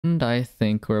And I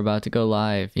think we're about to go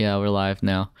live. Yeah, we're live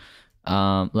now.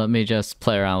 Let me just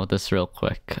play around with this real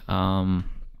quick.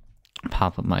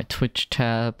 Pop up my Twitch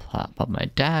tab, pop up my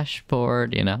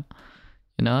dashboard, yeah.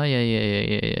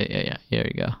 Here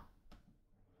we go.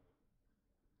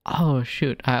 Oh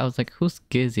shoot, I was like, who's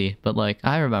Gizzy? But like,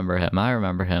 I remember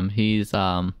him. He's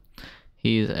a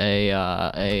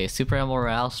Super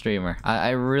Morale streamer.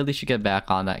 I really should get back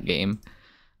on that game.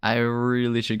 I've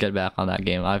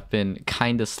been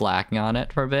kind of slacking on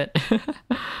it for a bit.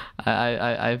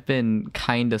 I've been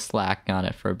kind of slacking on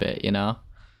it for a bit,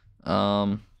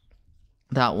 Um,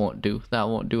 that won't do. That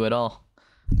won't do at all.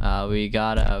 We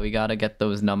gotta get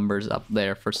those numbers up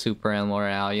there for Super and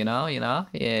Morale, Yeah.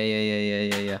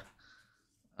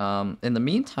 In the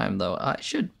meantime though, I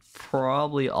should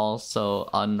probably also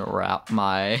unwrap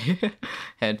my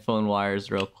headphone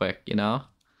wires real quick,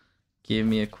 Give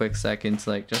me a quick second to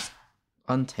like just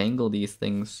untangle these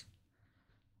things.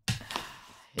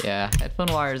 Yeah,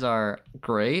 headphone wires are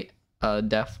great.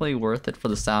 Definitely worth it for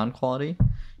the sound quality.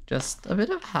 Just a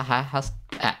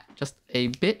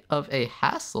bit of a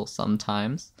hassle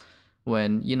sometimes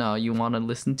when you want to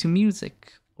listen to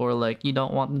music or like you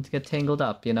don't want them to get tangled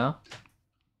up, Okay,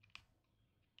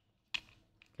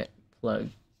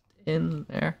 plugged in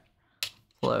there.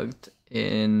 Plugged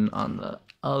in on the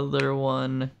other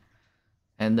one.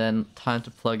 And then time to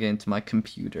plug into my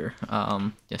computer.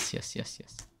 Yes.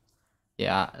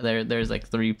 Yeah, there's like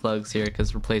 3 plugs here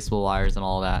because replaceable wires and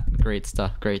all that. Great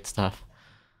stuff.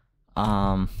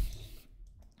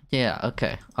 Yeah,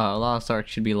 okay. Lost Ark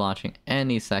should be launching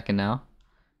any second now.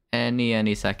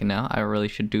 Any second now. I really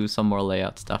should do some more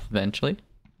layout stuff eventually.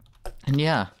 And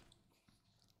yeah.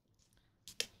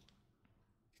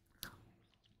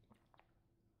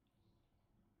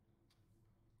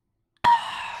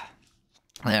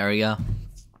 There we go.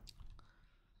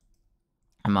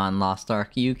 Come on, Lost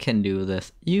Ark. You can do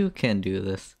this.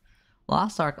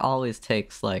 Lost Ark always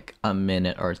takes like a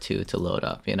minute or two to load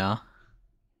up,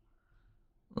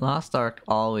 Lost Ark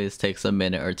always takes a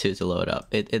minute or two to load up.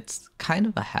 It's kind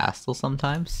of a hassle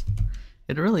sometimes.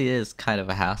 It really is kind of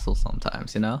a hassle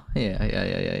sometimes, Yeah.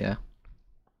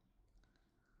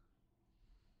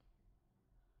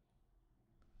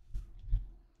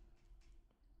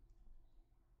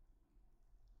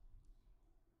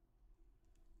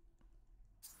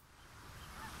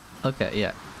 Okay,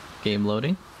 yeah. Game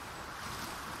loading.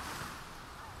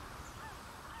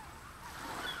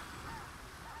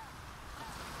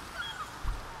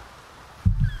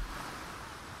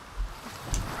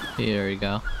 Here we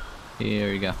go.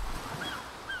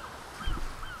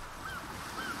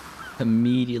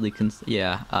 Immediately if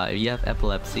you have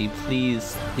epilepsy,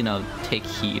 please, take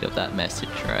heed of that message,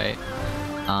 right?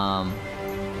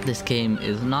 This game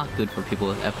is not good for people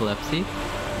with epilepsy.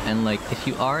 And like, if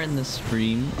you are in the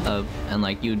stream and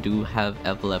like you do have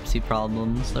epilepsy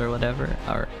problems or whatever,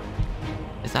 or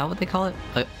is that what they call it?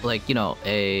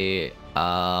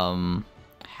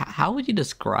 How would you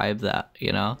describe that?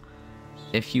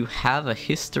 If you have a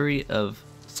history of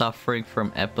suffering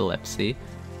from epilepsy,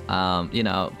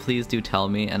 please do tell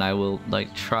me, and I will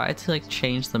like try to like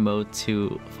change the mode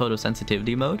to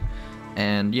photosensitivity mode.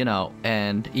 And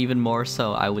and even more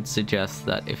so, I would suggest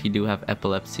that if you do have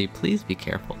epilepsy, please be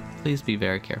careful. Please be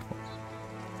very careful.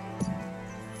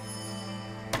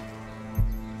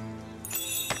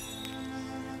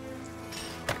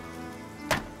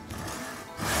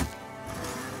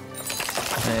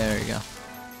 There you go.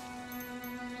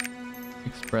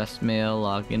 Express mail,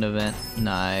 login event.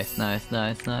 Nice.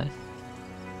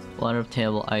 One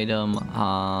obtainable item.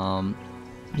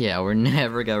 Yeah, we're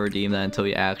never gonna redeem that until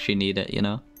we actually need it,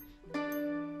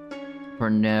 We're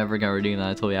never gonna redeem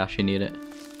that until we actually need it.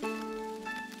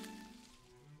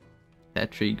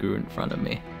 That tree grew in front of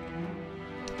me.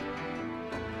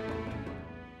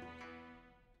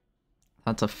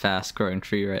 That's a fast growing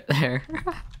tree right there.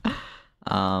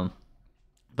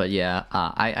 But yeah,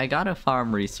 I gotta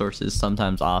farm resources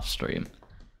sometimes off stream.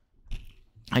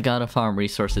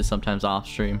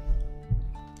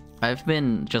 I've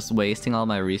been just wasting all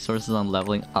my resources on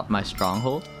leveling up my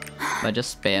stronghold by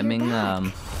just spamming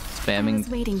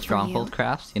stronghold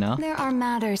crafts, There are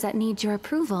matters that need your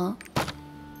approval.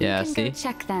 Yeah, see?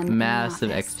 check them. Massive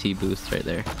XP boost right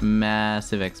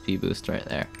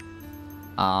there.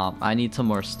 I need some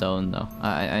more stone though.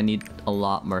 I need a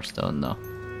lot more stone though.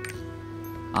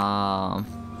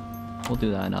 We'll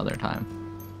do that another time.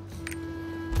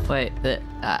 Wait,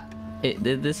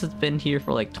 this has been here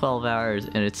for like 12 hours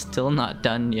and it's still not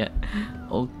done yet.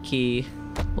 Okay.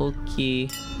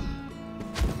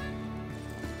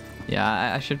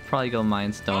 Yeah, I should probably go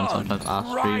mine stone sometimes off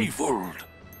stream.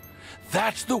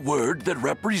 That's the word that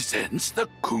represents the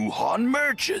Kuhan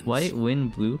merchants. White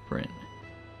Wind Blueprint.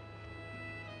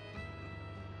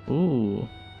 Ooh.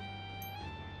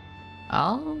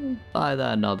 I'll buy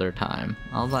that another time.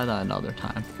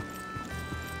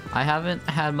 I haven't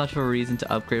had much of a reason to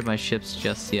upgrade my ships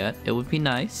just yet. It would be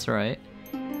nice, right?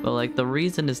 But like the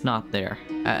reason is not there.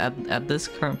 At this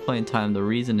current point in time, the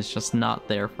reason is just not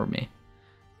there for me.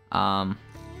 So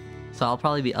I'll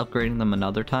probably be upgrading them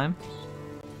another time.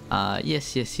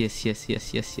 Yes.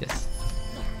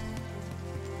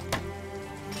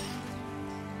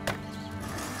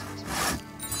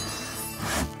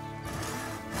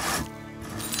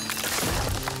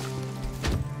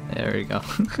 There we go.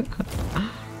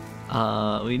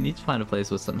 We need to find a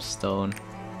place with some stone.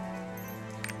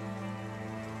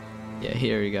 Yeah,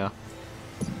 here we go.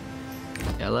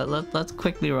 Yeah, let's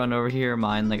quickly run over here,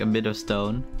 mine like a bit of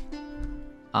stone.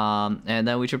 And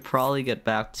then we should probably get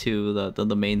back to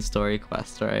the main story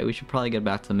quest, alright? We should probably get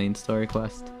back to the main story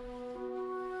quest.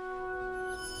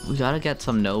 We gotta get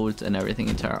some nodes and everything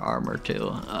into our armor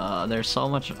too. There's so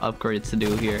much upgrades to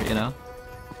do here, you know?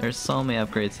 There's so many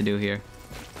upgrades to do here.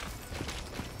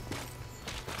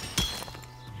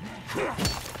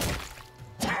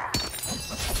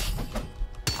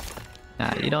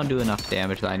 Nah, you don't do enough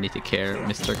damage that I need to care,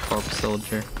 Mr. Corpse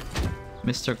Soldier.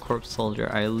 Mr. Corpse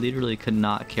Soldier, I literally could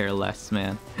not care less,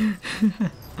 man.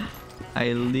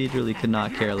 I literally could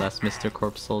not care less, Mr.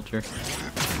 Corpse Soldier.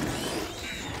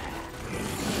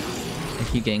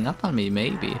 If you gang up on me,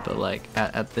 maybe, but like,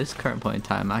 at this current point in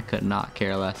time, I could not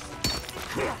care less.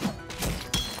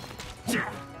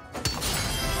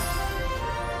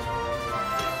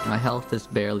 My health is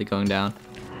barely going down.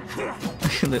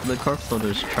 the Corpse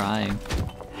Soldier's trying.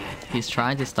 He's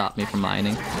trying to stop me from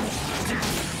mining.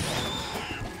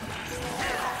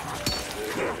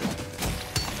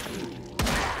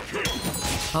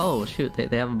 Oh shoot,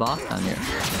 they have a boss down here.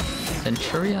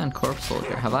 Centurion Corpse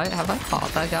Soldier. Have I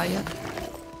fought that guy yet?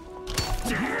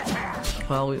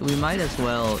 Well, we might as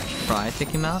well try to take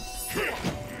him out.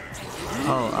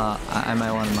 Oh, I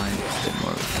might want to mine a bit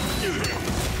more.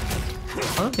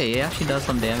 Okay, he actually does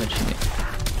some damage to me.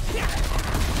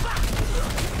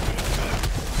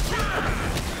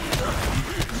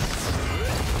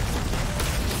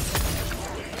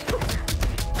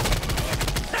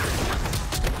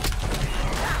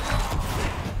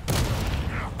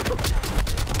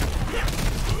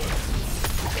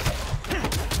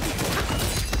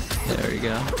 There we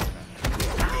go.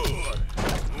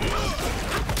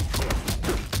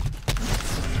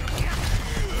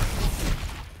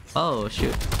 Oh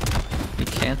shoot. He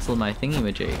canceled my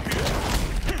thingy-majig.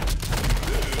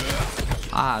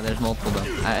 Ah, there's multiple of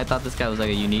them. I thought this guy was like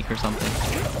a unique or something.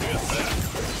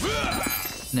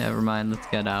 Never mind, let's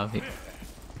get out of here.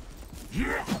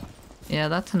 Yeah,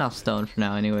 that's enough stone for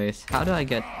now anyways. How do I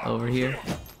get over here?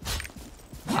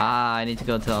 Ah, I need to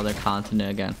go to the other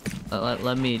continent again.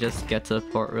 Let me just get to the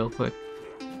port real quick.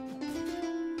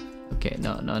 Okay,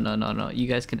 no. You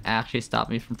guys can actually stop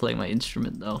me from playing my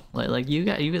instrument though. Like you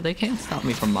they can't stop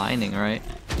me from mining, right?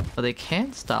 But they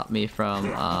can't stop me from,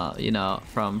 you know,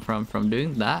 from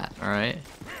doing that, alright?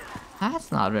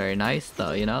 That's not very nice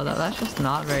though, you know? That's just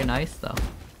not very nice though.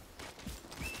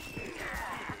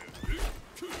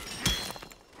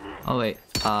 Oh wait,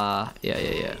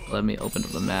 yeah. Let me open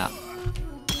up the map.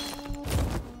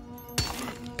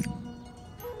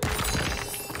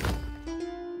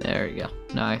 There we go.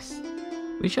 Nice.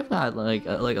 We should have got like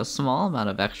a small amount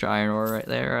of extra iron ore right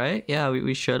there, right? Yeah,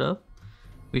 we should have.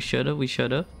 We should have.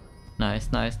 Nice.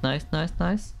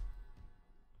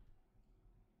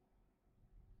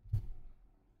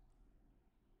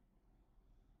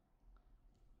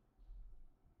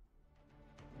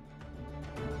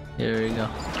 Here we go.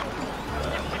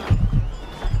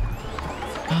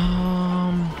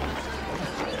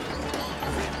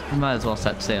 We might as well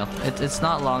set sail. It's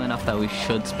not long enough that we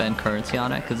should spend currency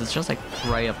on it, because it's just like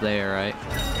right up there, right?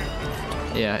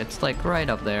 Yeah, it's like right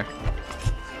up there.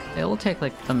 It will take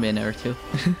like a minute or two.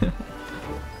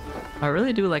 I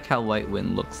really do like how White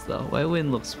Wind looks though. White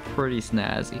Wind looks pretty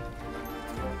snazzy.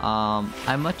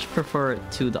 I much prefer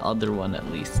it to the other one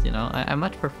at least, you know? I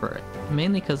much prefer it.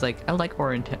 Mainly because like, I like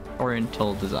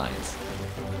oriental designs.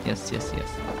 Yes.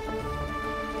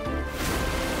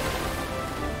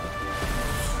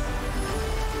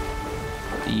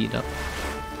 Speed up.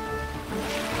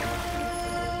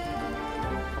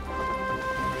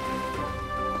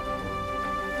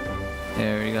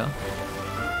 There we go.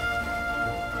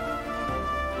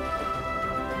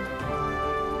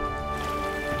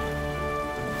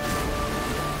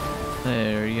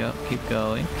 There you go. Keep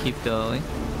going.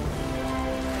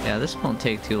 Yeah, this won't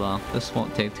take too long. This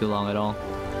won't take too long at all.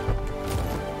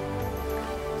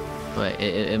 But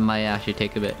it might actually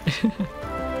take a bit.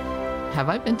 Have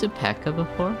I been to Pekka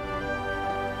before?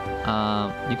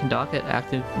 You can dock at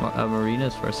active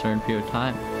marinas for a certain period of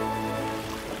time.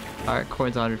 Pirate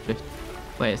coins 150.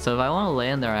 Wait, so if I want to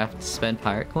land there, I have to spend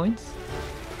pirate coins?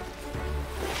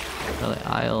 Really,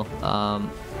 Isle.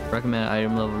 Recommended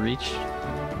item level reach.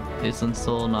 Island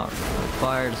soul not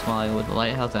required. Smiling with the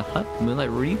lighthouse and hut.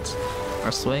 Moonlight reeds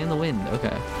are swaying in the wind.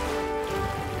 Okay.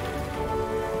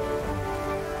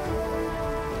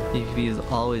 PvP is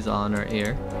always on our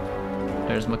air.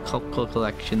 There's my Coco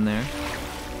collection there.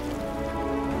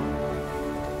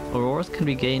 Auroras can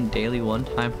be gained daily 1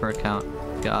 time per account.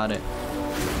 Got it.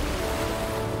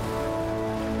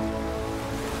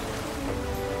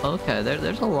 Okay,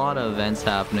 there's a lot of events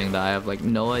happening that I have like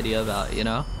no idea about, you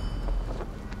know?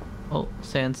 Oh,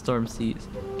 Sandstorm Seas.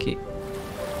 Okay.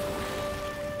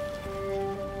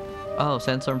 Oh,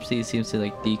 Sandstorm Seas seems to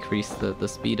like decrease the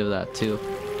speed of that too.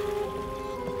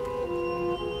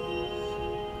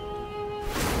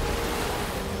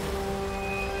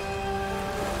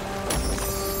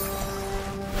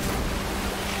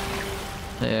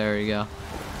 There we go.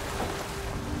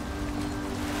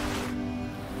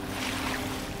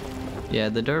 Yeah,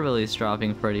 the durability is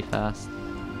dropping pretty fast.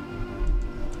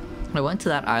 I went to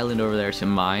that island over there to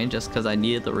mine just because I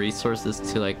needed the resources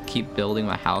to like keep building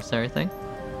my house and everything.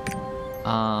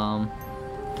 I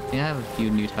think I have a few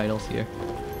new titles here.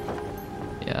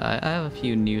 Yeah, I have a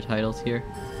few new titles here.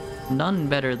 None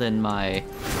better than my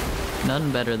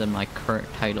current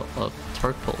title of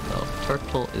Turtle though.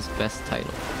 Turtle is best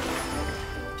title.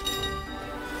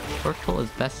 Turtle is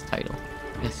best title.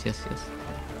 Yes, yes, yes.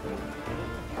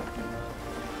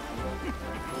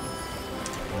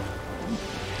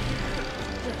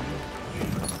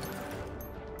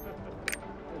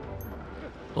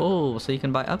 Oh, so you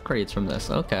can buy upgrades from this.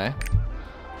 Okay.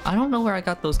 I don't know where I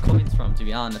got those coins from, to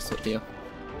be honest with you.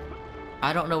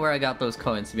 I don't know where I got those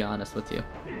coins, to be honest with you.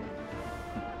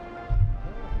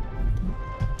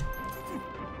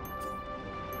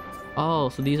 Oh,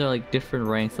 so these are like different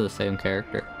ranks of the same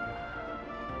character.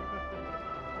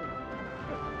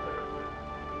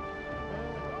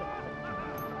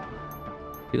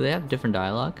 Do they have different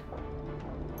dialogue?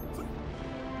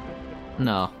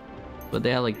 No. But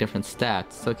they have like different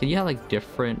stats. So can you have like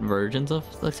different versions of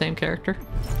the same character?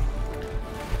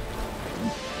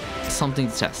 Something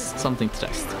to test. Something to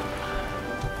test.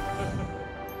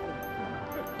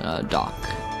 Dock.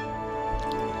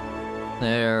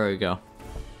 There we go.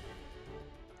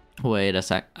 Wait a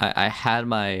sec. I had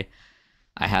my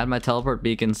teleport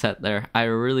beacon set there. I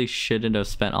really shouldn't have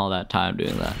spent all that time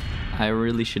doing that. I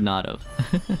really should not have.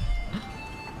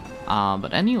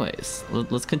 But anyways,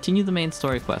 let's continue the main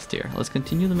story quest here.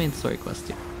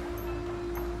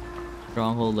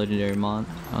 Stronghold, legendary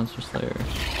monster slayer.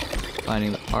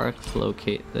 Finding the arc,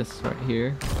 locate this right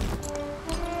here.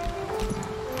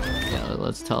 Yeah,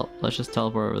 let's just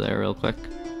teleport over there real quick.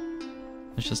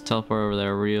 Let's just teleport over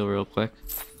there real quick.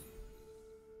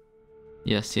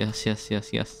 Yes.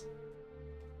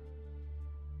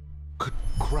 Could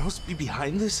Kraus be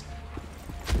behind this?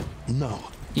 No.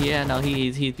 Yeah, no,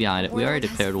 he's behind it. We already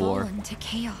declared war. To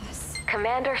chaos.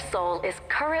 Commander Soul is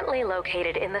currently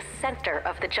located in the center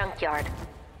of the junkyard.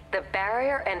 The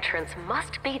barrier entrance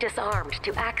must be disarmed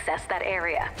to access that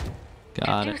area.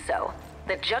 Got to it. do so,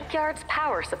 the junkyard's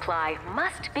power supply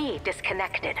must be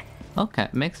disconnected. Okay,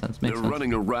 makes sense. They're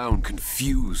running around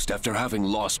confused after having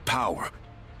lost power.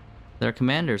 Their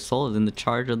commander, Soul, is in the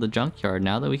charge of the junkyard.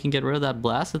 Now that we can get rid of that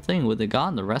blasted thing with it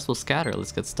gone, the rest will scatter.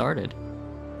 Let's get started.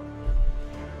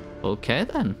 Okay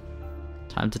then.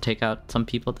 Time to take out some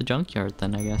people at the junkyard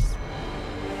then, I guess.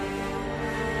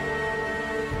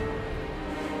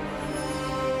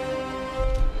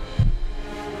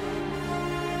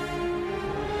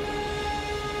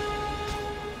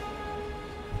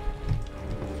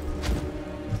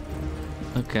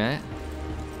 Okay.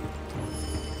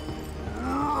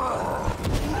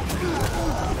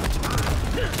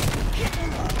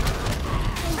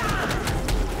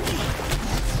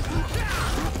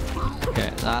 Okay,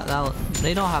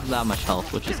 they don't have that much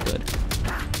health, which is good.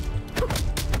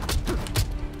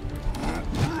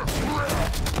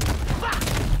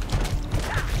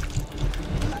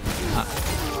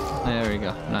 There we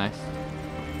go, nice.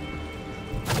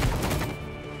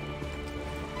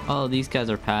 Oh, these guys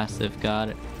are passive, got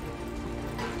it.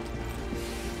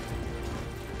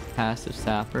 Passive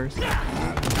sappers.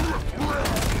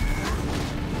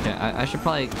 Yeah, I should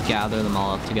probably gather them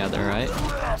all up together, right?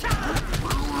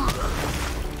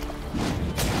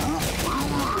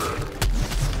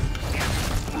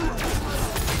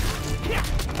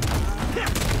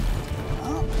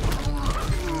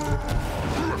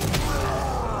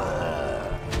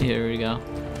 Here we go.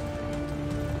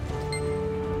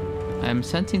 I'm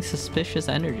sensing suspicious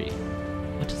energy.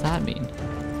 What does that mean?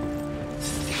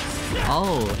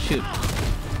 Oh, shoot.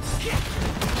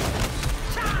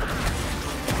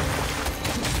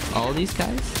 All these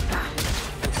guys?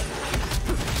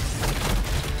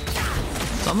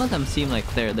 Some of them seem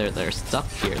like they're stuck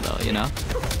here though, you know?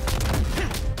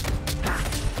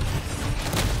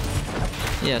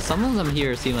 Yeah, some of them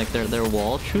here seem like they're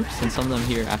wall troops, and some of them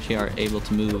here actually are able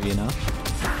to move, you know?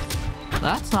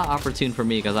 That's not opportune for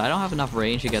me because I don't have enough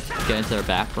range to get into their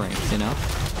back ranks, you know?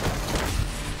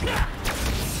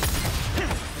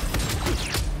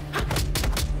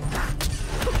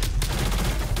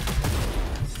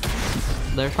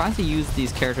 They're trying to use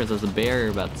these characters as a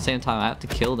barrier, but at the same time I have to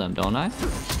kill them, don't I?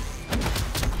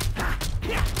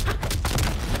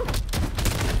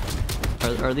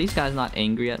 Are these guys not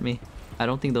angry at me? I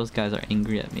don't think those guys are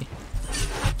angry at me.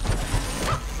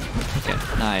 Okay,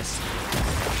 nice.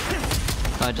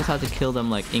 So I just have to kill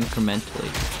them like incrementally.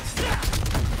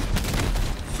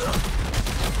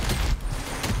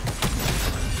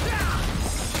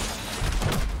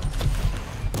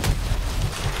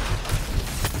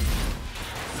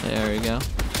 There we go.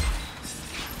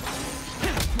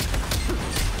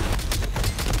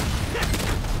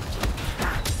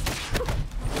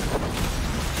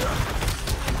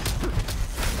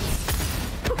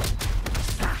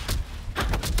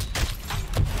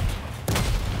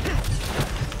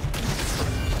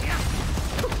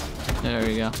 There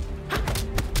we go.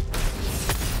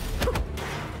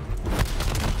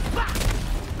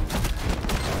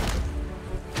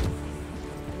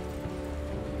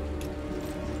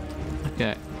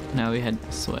 Okay, now we head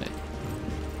this way.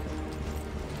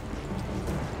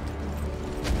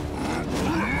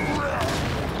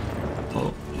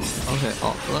 Oh, okay.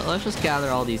 Oh, let's just gather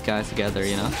all these guys together,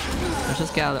 you know? Let's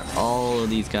just gather all of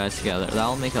these guys together.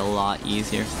 That'll make it a lot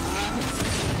easier.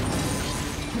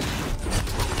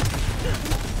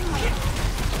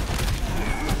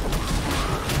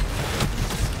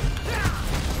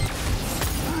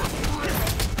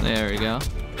 There we go.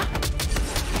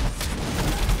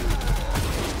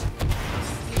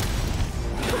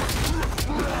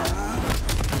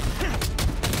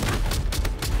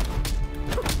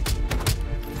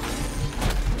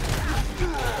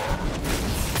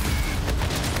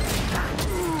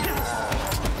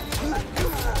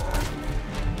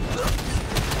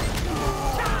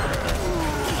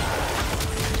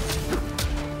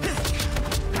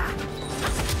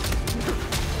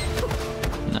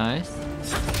 Nice.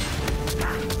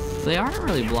 They aren't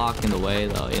really blocking the way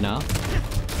though, you know?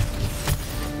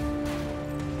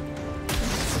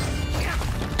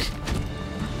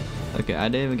 Okay, I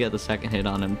didn't even get the second hit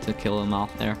on him to kill him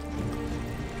off there.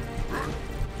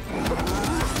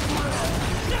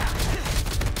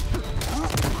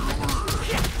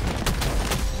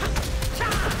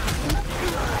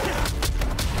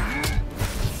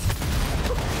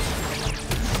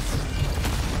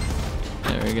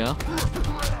 There we go.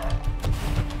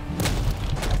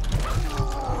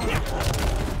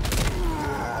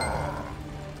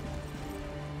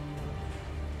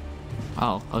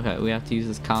 Oh, okay, we have to use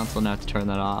this console now to turn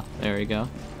that off. There we go.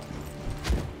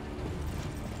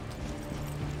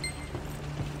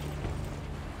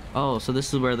 Oh, so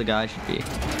this is where the guy should be.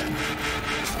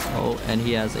 Oh, and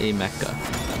he has a mecha.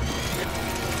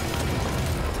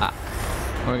 Ah,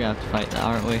 we're gonna have to fight that,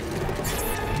 aren't we?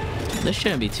 This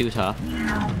shouldn't be too tough.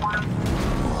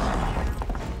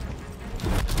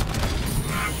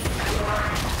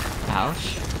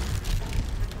 Ouch.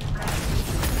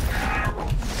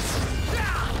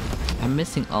 I'm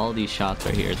missing all these shots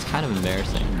right here. It's kind of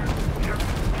embarrassing.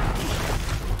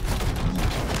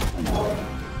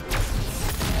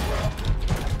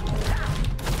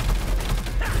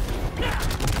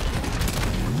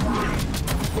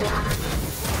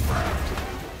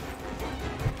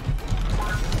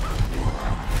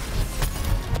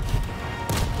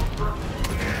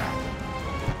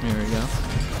 There we go.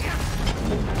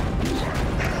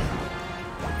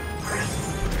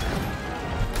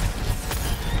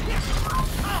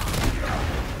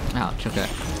 Ouch, okay.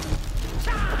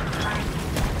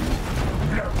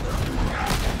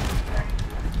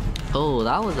 Oh,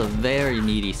 that was a very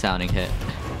meaty sounding hit.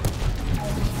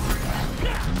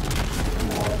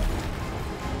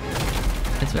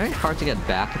 It's very hard to get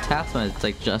back attacks when it's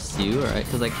like just you, right?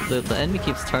 Because like the enemy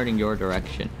keeps turning your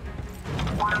direction.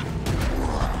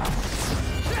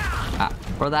 Ah,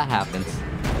 or that happens.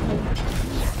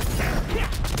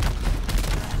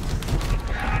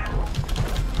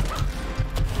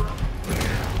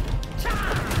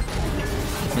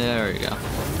 There we go.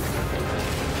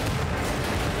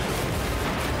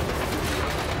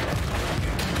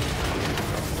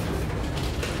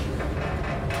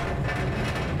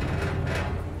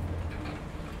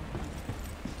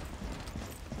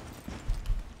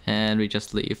 and we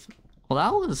just leave. Well,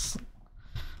 that was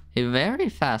a very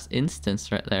fast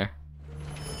instance right there.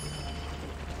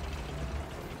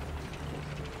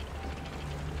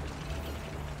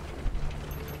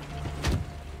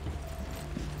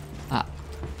 Ah.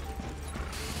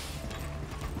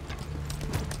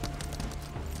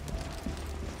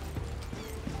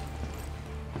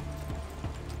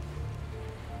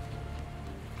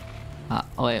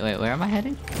 Wait, where am I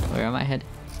heading? Where am I heading?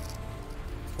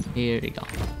 Here we go.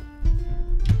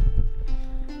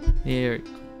 Here.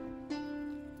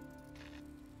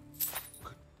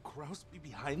 Could Kraus be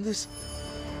behind this?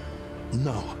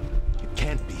 No, it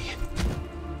can't be.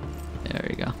 There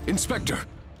we go. Inspector,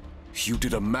 you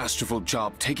did a masterful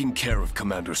job taking care of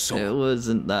Commander It Sol.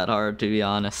 wasn't that hard, to be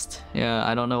honest. Yeah,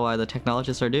 I don't know why the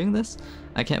technologists are doing this.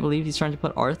 I can't believe he's trying to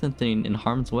put Arthentine in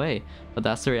harm's way, but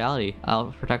that's the reality.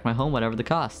 I'll protect my home whatever the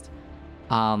cost.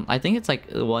 I think it's like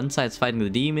one side's fighting the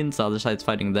demons, the other side's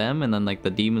fighting them, and then like the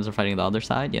demons are fighting the other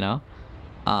side, you know?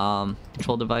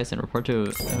 Control device and report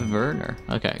to Werner.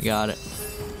 Okay, got it.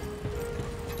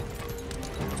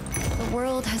 The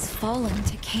world has fallen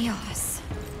to chaos.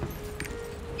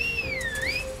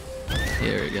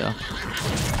 Here we go.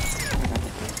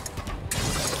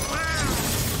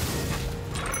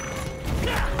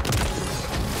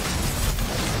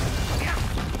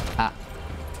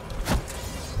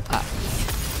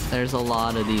 There's a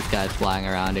lot of these guys flying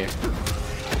around here.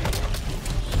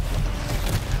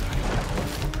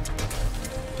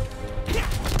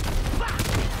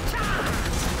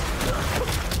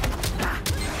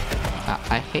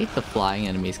 I hate the flying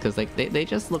enemies because like they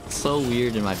just look so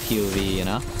weird in my POV, you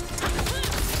know?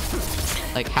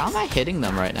 Like, how am I hitting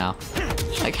them right now?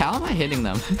 Like, how am I hitting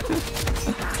them?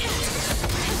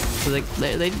 So, like,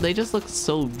 they just look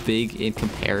so big in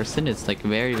comparison. It's like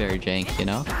very, very jank, you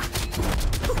know?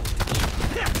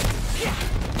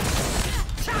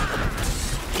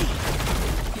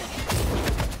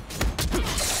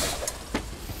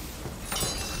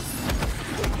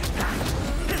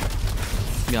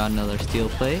 Got another steel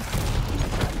plate.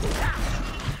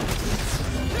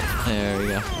 There we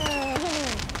go.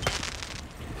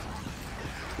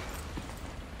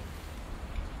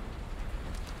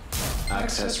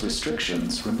 Access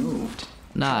restrictions removed.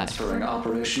 Nice. Transferring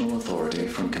operational authority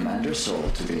from Commander Sol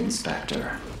to the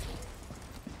Inspector.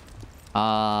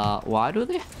 Why do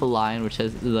they have a line which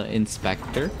says the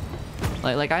Inspector?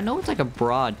 Like I know it's like a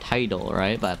broad title,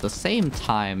 right? But at the same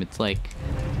time, it's like,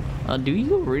 do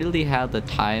you really have the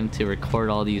time to record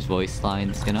all these voice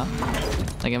lines, you know?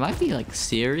 Like, it might be like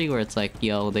Siri, where it's like,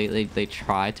 yo, they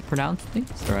try to pronounce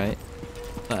things, right?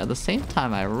 But at the same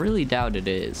time, I really doubt it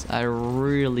is. I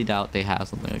really doubt they have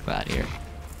something like that here.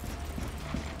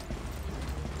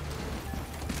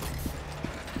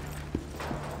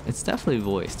 It's definitely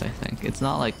voiced, I think. It's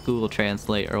not like Google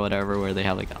Translate or whatever, where they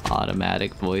have like an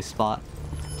automatic voice spot.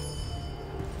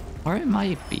 Or it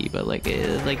might be, but like,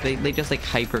 they just like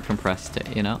hyper compressed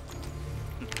it, you know?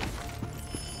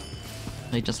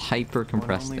 They just hyper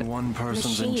compressed Only it. one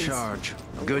person's in charge.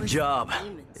 Good job.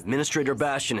 Administrator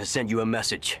Bastion has sent you a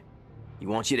message. He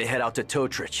wants you to head out to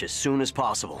Totrich as soon as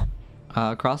possible.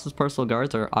 Cross's personal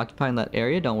guards are occupying that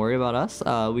area. Don't worry about us.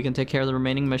 We can take care of the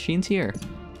remaining machines here.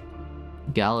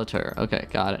 Gallater. Okay,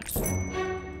 got it.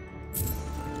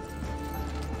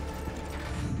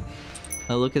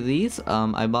 Look at these.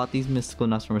 I bought these mystical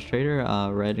nuts from a trader.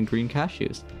 Red and green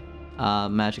cashews.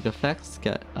 Magic effects.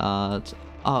 Get.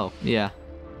 Oh yeah.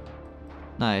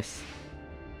 Nice.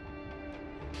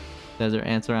 Desert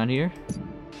ants around here.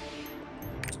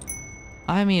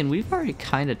 I mean, we've already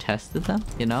kind of tested them,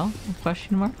 you know?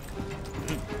 Question mark.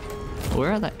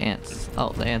 Where are the ants? Oh,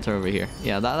 the ants are over here.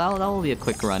 Yeah, that will be a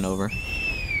quick run over.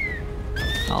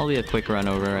 That'll be a quick run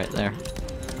over right there.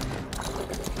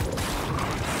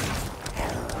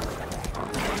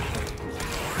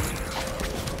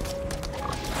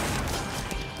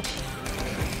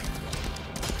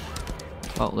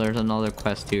 Oh, there's another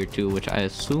quest here too, which I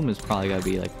assume is probably gonna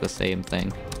be like the same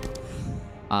thing.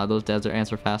 Those desert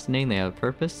ants are fascinating. They have a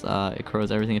purpose. It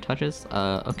corrodes everything it touches.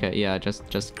 Okay, yeah,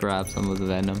 just grab some of the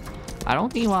venom. I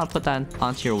don't think you want to put that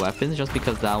onto your weapons, just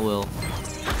because that will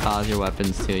cause your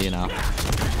weapons to, you know,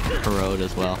 corrode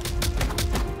as well.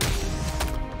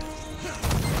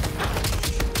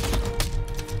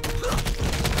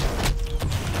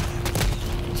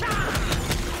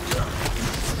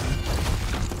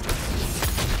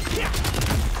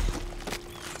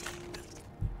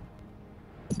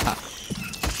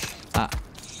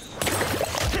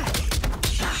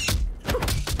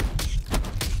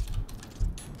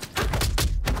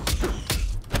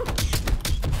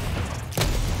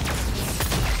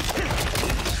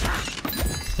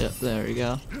 Yep, there we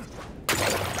go.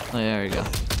 Oh, there we go.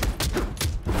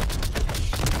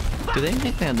 Do they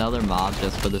make another mob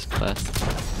just for this quest?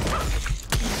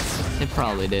 They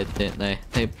probably did, didn't they?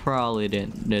 They probably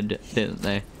didn't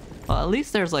they? Well, at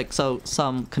least there's like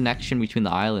some connection between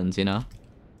the islands, you know?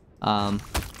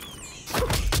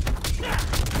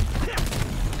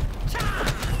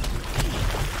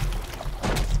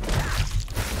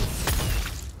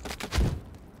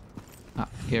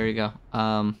 Here we go.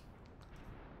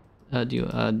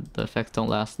 The effects don't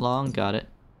last long. Got it.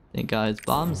 Thank God his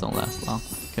bombs don't last long.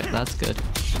 Okay, that's good.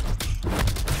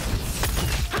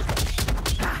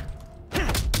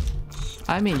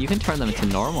 I mean, you can turn them into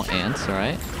normal ants,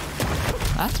 right?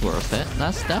 That's worth it.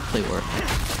 That's definitely worth it.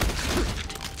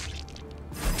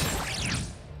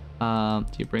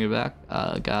 Do you bring it back?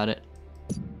 Got it.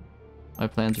 My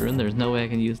plans are in. There's no way I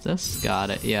can use this. Got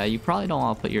it. Yeah, you probably don't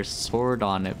want to put your sword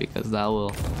on it because that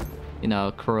will, you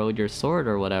know, corrode your sword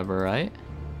or whatever, right?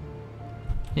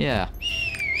 Yeah.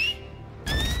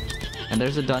 And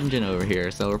there's a dungeon over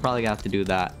here, so we're probably gonna have to do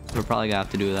that. We're probably gonna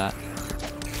have to do that.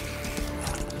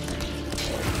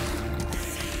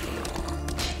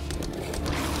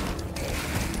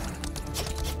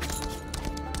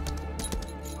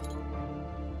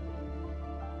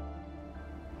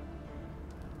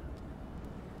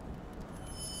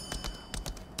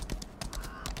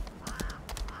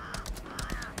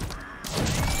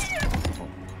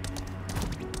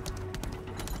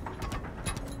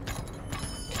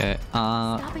 Okay,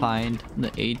 find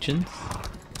the agents.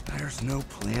 There's no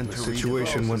plan to The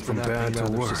situation went from bad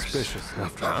to worse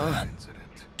after that incident.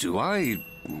 Do I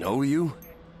know you?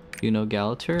 You know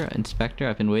Gallater, Inspector,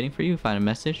 I've been waiting for you. Find a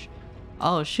message.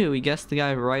 Oh shoot, we guessed the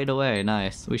guy right away.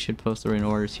 Nice. We should post the written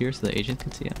orders here so the agent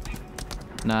can see him.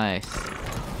 Nice.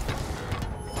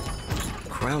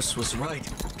 Kraus was right.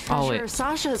 Oh wait.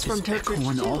 Sasha's from Tokyo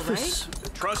office.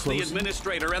 Right? Trust the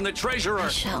administrator and the treasurer.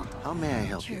 Michelle. How may I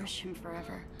help you? Cherish him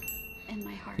forever. In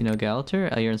my heart. You know Gallater?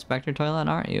 You're Inspector Toyland,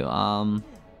 aren't you?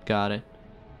 Got it.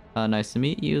 Nice to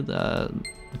meet you.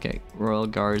 Okay, Royal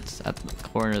Guards at the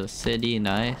corner of the city.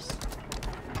 Nice.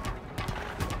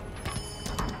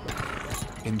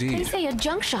 Indeed. They say a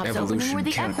junk shop's opening where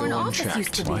the can't Equine go office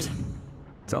used to be. What?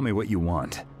 Tell me what you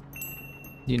want.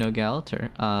 You know Gallater?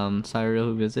 Cyril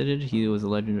who visited, he was a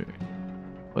legendary.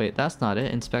 Wait, that's not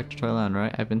it. Inspector Toyland,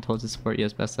 right? I've been told to support you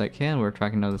as best I can. We're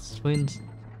tracking down the twins.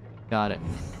 Got it.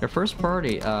 Your first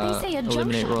priority,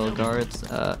 eliminate Royal Guards.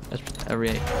 As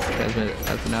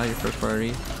of now, your first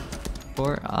priority.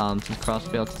 Since Cross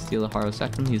failed to steal the heart of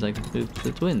Second, he's like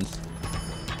the twins.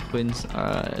 Twins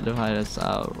are divided as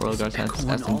Royal Guards has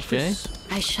S and J.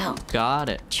 I shall. Got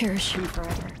it. Cherish him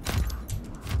forever.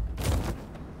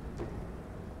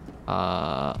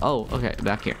 Oh, okay.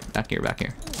 Back here.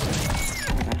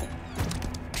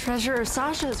 Treasurer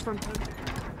Sasha's from Tokyo.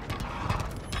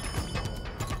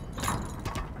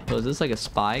 So is this like a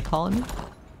spy colony?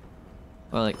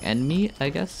 Or like enemy, I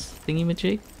guess?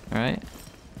 Thingy-majig? Alright.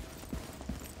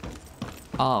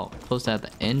 Oh, posted at the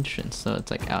entrance, so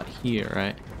it's like out here,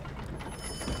 right?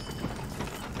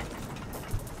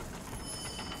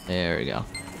 There we go.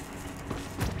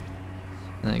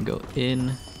 And then go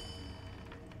in.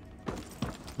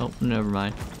 Nope, never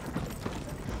mind.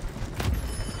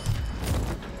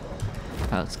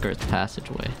 Outskirts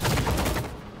passageway.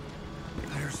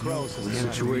 The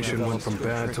situation went from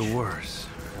bad to worse.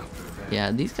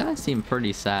 Yeah, these guys seem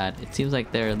pretty sad. It seems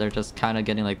like they're just kind of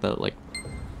getting like the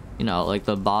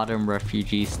the bottom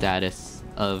refugee status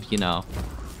of, you know,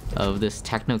 of this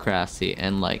technocracy,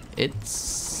 and like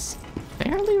it's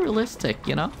fairly realistic,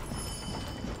 you know?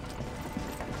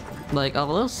 Like,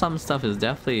 although some stuff is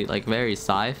definitely like very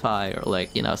sci-fi or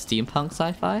like, you know, steampunk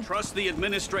sci-fi. Trust the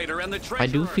administrator and the treasurer. I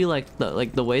do feel like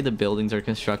the way the buildings are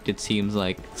constructed seems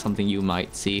like something you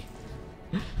might see.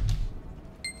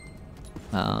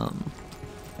 Oh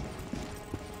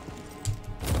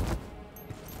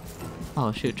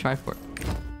shoot, Trifort.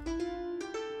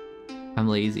 I'm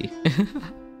lazy.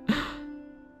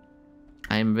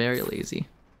 I am very lazy.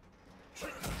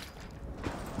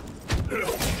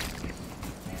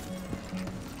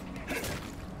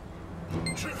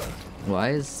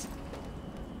 Why is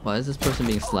this person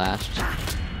being slashed?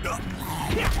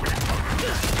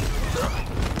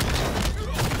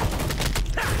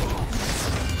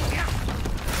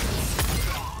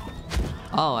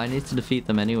 Oh, I need to defeat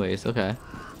them anyways. Okay.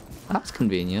 That's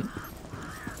convenient.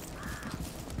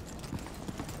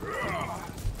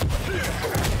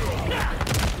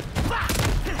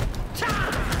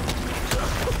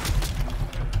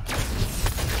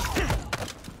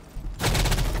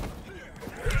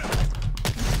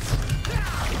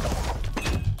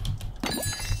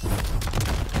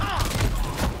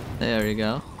 There we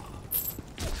go.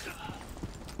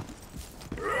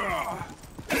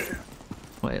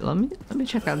 Wait, let me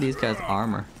check out these guys'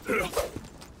 armor.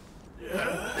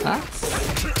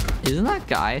 Isn't that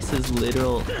Gaius's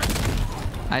literal?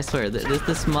 I swear,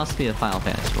 this must be a Final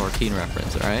Fantasy 14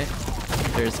 reference, right?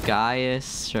 There's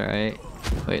Gaius, right?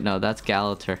 Wait, no, that's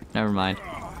Gallater. Never mind.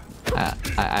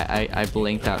 I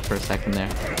blinked out for a second there.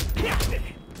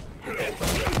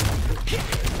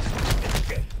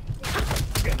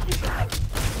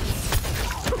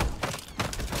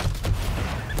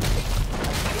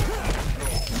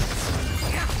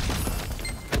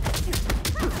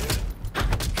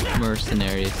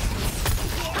 Mercenaries.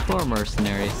 Poor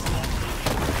mercenaries.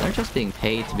 They're just being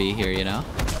paid to be here, you know?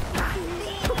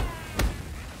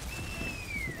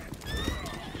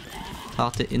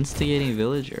 Talk to instigating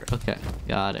villager. Okay,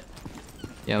 got it.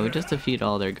 Yeah, we just defeat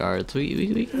all their guards.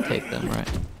 We can take them, right?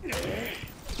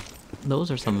 Those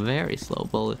are some very slow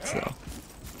bullets, though.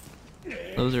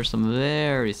 Those are some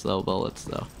very slow bullets,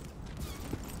 though.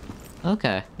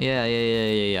 Okay,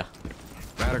 yeah.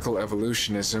 Radical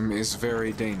evolutionism is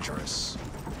very dangerous.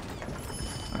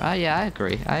 Yeah, I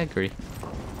agree.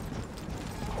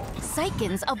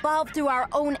 Psychons evolved through our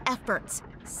own efforts.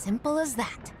 Simple as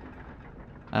that.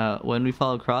 When we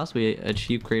follow across, we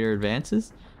achieve greater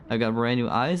advances. I've got brand new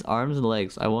eyes, arms, and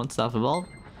legs. I won't stop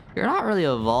evolving. You're not really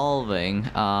evolving.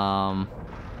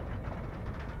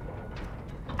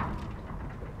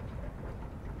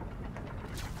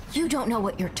 You don't know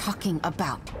what you're talking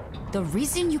about. The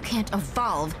reason you can't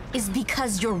evolve is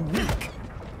because you're weak.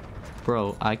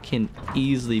 Bro, I can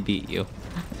easily beat you.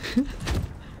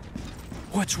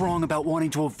 What's wrong about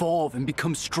wanting to evolve and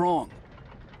become strong?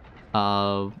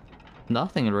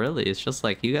 Nothing really. It's just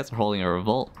like you guys are holding a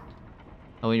revolt.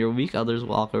 And when you're weak, others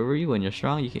walk over you. When you're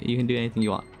strong, you can do anything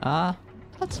you want.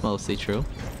 That's mostly true.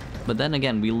 But then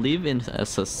again, we live in a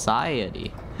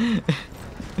society.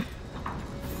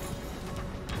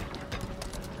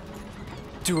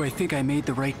 Do I think I made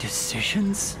the right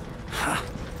decisions? Ha!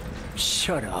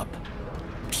 Shut up.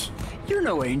 You're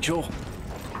no angel.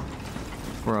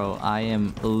 Bro, I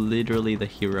am literally the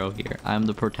hero here. I'm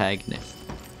the protagonist.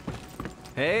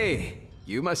 Hey,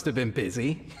 you must have been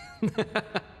busy.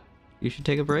 You should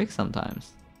take a break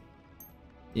sometimes.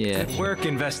 Yeah. Good work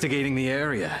investigating the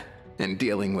area and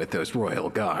dealing with those royal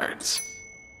guards.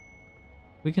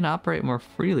 We can operate more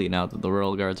freely now that the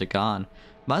royal guards are gone.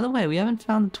 By the way, we haven't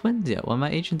found the twins yet. One of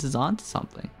my agents is onto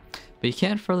something. But you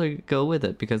can't further go with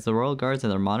it because the royal guards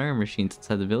and their monitoring machines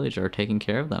inside the village are taking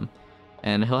care of them.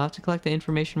 And he'll have to collect the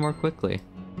information more quickly.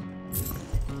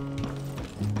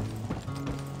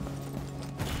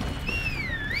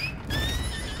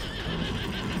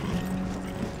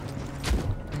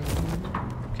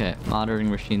 Okay,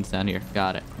 monitoring machines down here.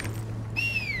 Got it.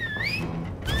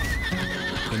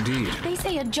 Indeed. They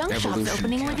say a junk shop's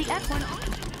opening where the F1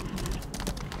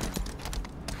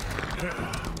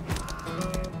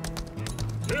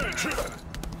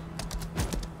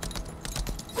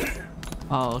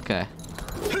 Oh, okay.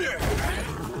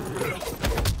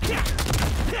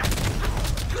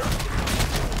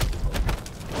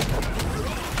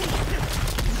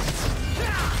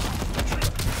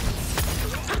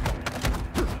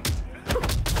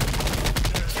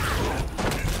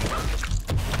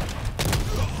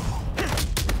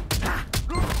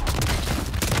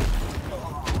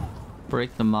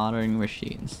 Break the monitoring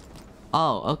machines.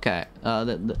 Oh, okay. How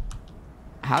did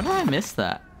I miss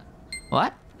that?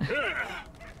 What?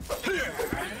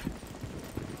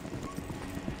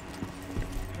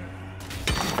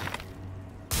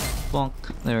 Bonk.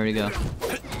 There we go.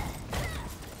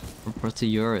 Report to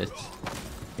Uritz.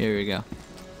 Here we go.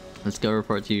 Let's go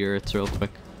report to Uritz real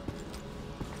quick.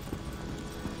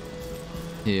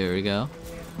 Here we go.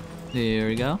 Here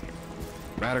we go.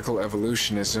 Radical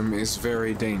evolutionism is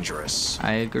very dangerous.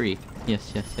 I agree.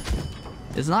 Yes.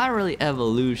 It's not really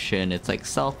evolution, it's like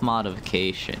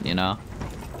self-modification, you know?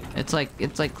 It's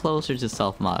like closer to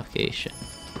self-modification.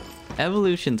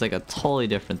 Evolution's like a totally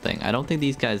different thing. I don't think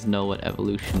these guys know what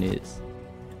evolution is.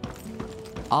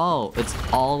 Oh, it's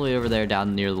all the way over there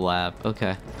down near the lab.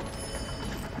 Okay.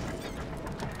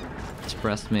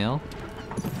 Express mail.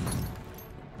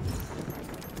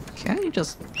 Can't you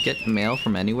just get mail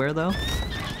from anywhere though?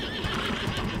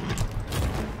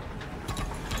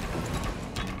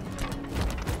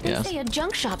 They say a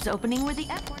junk shop's opening where the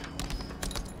F1.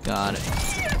 Got it.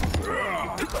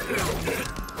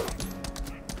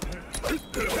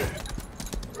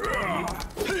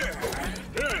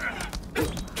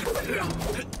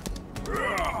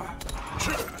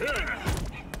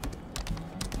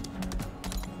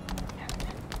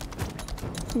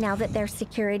 Now that their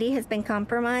security has been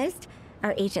compromised,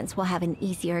 our agents will have an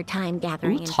easier time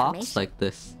gathering Who information. talks like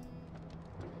this?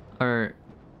 Or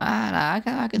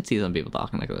I can see some people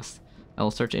talking like this. I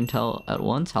will search intel at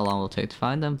once. How long will it take to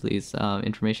find them? Please,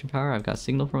 information power. I've got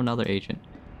signal from another agent.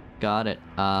 Got it.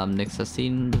 Nix has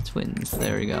seen the twins.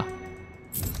 There we go.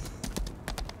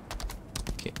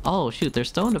 Okay. Oh shoot, there's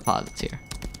stone deposits here.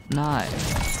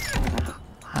 Nice.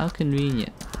 How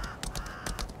convenient.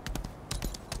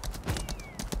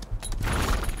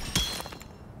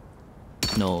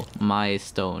 No, my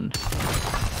stone.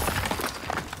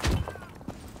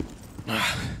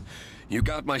 You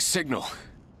got my signal.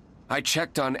 I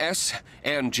checked on S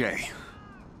and J.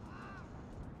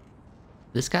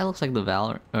 This guy looks like the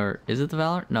Valor, or is it the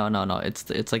Valor? No.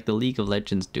 It's like the League of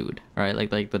Legends dude, right?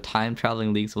 Like the time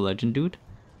traveling Leagues of Legends dude.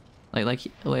 Wait.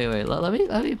 Let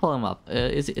me pull him up.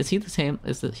 Is he the same?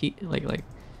 Is he like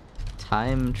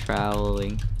time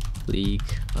traveling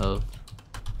League of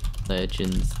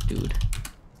Legends dude?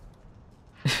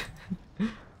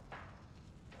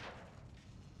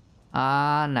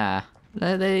 Nah.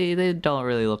 They don't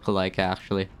really look alike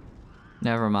actually.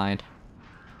 Never mind.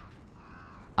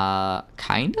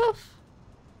 Kind of?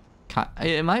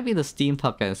 It might be the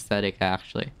steampunk aesthetic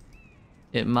actually.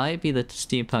 It might be the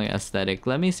steampunk aesthetic.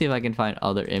 Let me see if I can find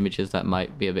other images that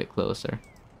might be a bit closer.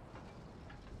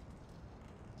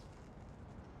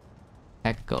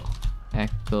 Echo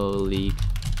League.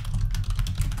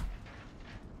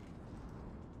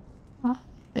 Huh?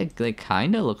 They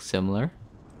kind of look similar.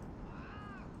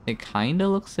 It kind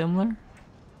of looks similar.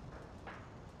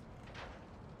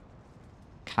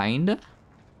 Kinda?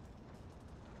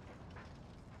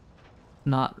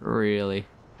 Not really.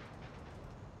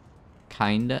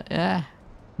 Kinda?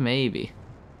 Maybe.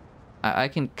 I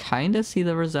can kinda see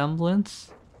the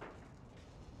resemblance.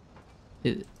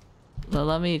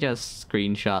 Let me just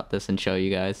screenshot this and show you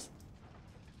guys.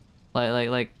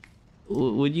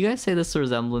 Would you guys say this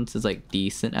resemblance is like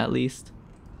decent at least?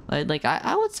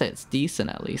 I would say it's decent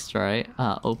at least, right?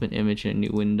 Open image in a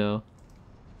new window.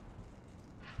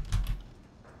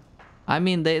 I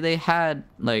mean, they had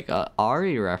like a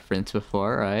Ari reference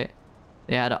before, right?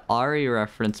 They had an Ari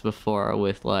reference before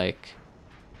with like,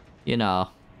 you know,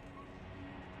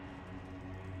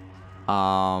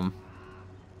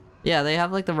 yeah, they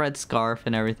have like the red scarf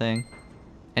and everything,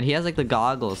 and he has like the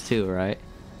goggles too, right?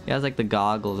 He has like the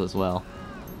goggles as well.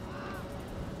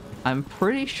 I'm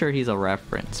pretty sure he's a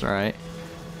reference, right?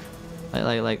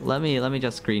 Let me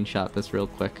just screenshot this real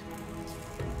quick.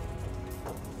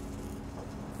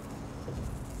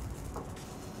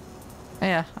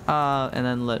 Yeah, and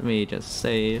then let me just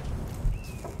save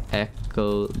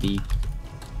Echo League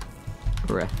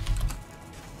ref.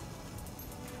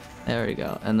 There we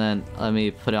go. And then let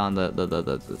me put it on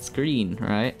the screen,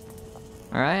 right?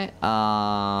 Alright,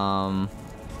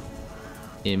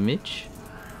 image.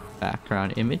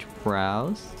 Background image,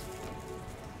 browse.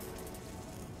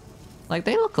 Like,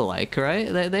 they look alike, right?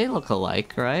 They look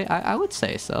alike, right? I would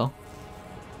say so.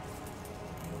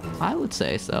 I would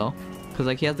say so. Because,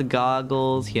 like, he has the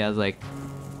goggles, he has, like,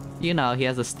 you know, he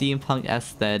has a steampunk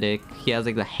aesthetic, he has,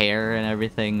 like, the hair and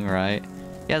everything, right?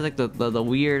 He has, like, the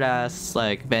weird-ass,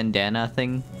 like, bandana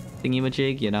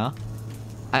thingy-majig, you know?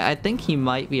 I think he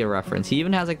might be a reference. He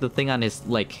even has, like, the thing on his,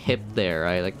 like, hip there,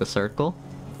 right? Like, the circle.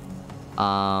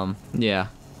 Yeah.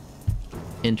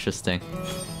 Interesting.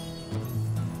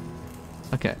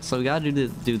 Okay, so we gotta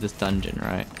do this dungeon,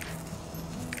 right?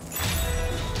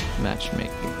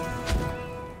 Matchmaking.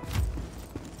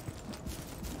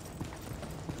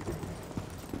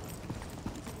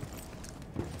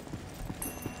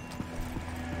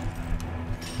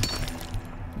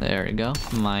 There we go.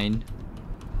 Mine.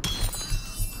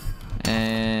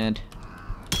 And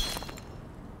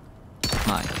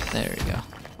mine. There we go.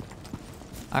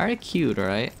 I already queued,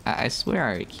 right? I swear I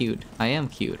already queued. I am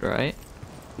queued, right?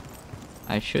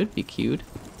 I should be queued.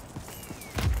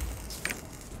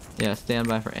 Yeah, stand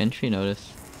by for entry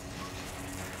notice.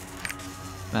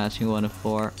 Matching 1 of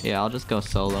 4. Yeah, I'll just go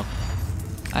solo.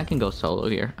 I can go solo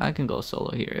here. I can go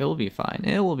solo here. It will be fine.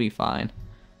 It will be fine.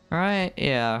 Alright?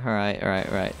 Yeah,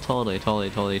 alright. Totally.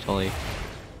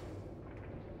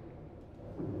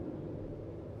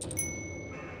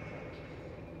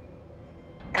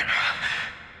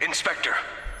 Inspector,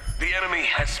 the enemy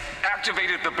has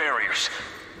activated the barriers.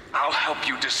 I'll help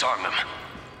you disarm them.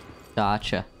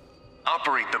 Gotcha.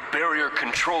 Operate the barrier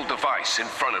control device in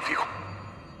front of you.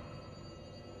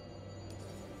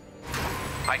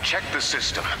 I checked the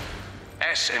system.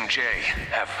 S and J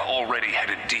have already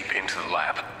headed deep into the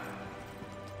lab.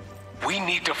 We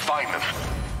need to find them.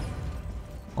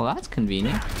 Well, that's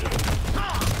convenient.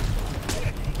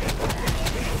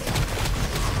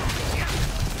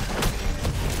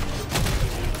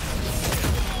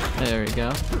 There we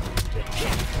go.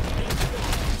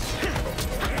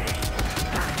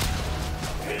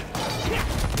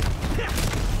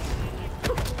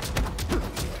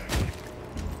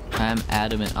 I'm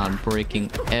adamant on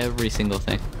breaking every single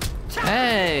thing.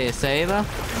 Hey, Saba.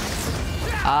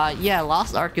 Yeah,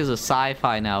 Lost Ark is a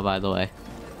sci-fi now, by the way.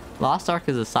 Lost Ark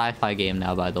is a sci-fi game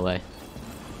now, by the way.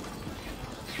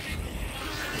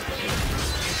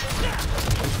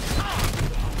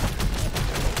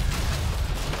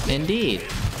 Indeed.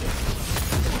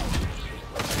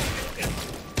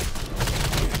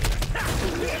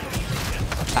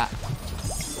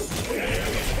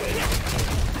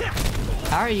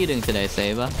 How are you doing today,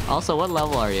 Saba? Also, what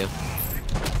level are you?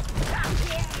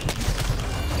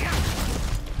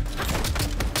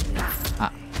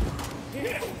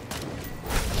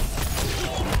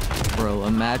 Bro,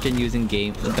 imagine using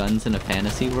guns in a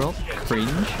fantasy world. Cringe.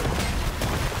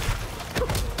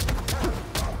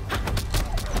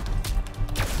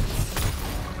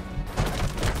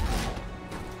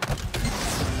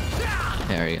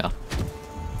 There we go.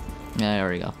 There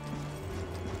we go.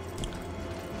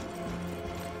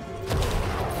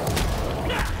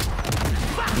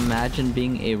 Imagine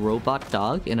being a robot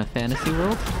dog in a fantasy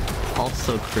world.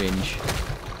 Also cringe.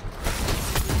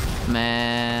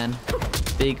 Man.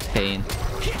 Big pain.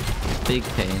 Big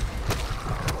pain.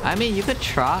 I mean, you could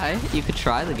try. You could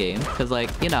try the game. Because, like,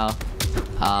 you know,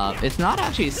 it's not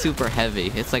actually super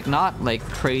heavy. It's, like, not, like,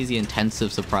 crazy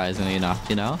intensive, surprisingly enough,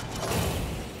 you know?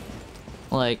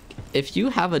 Like, if you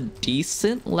have a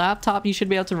decent laptop, you should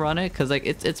be able to run it. Because, like,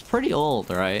 it's pretty old,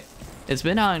 right? It's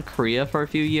been out in Korea for a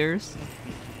few years.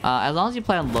 As long as you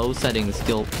play on low settings,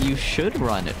 you should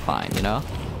run it fine, you know?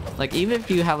 Like, even if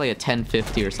you have, like, a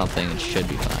 1050 or something, it should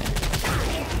be fine.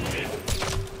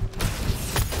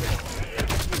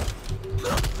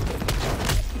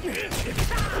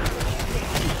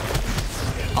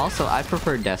 Also, I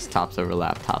prefer desktops over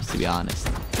laptops, to be honest.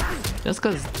 Just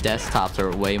because desktops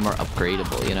are way more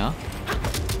upgradable, you know?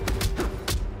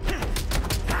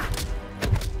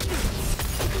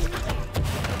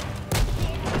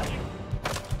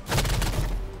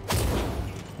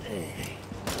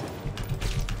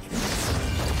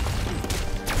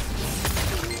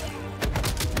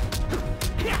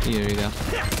 Here you go.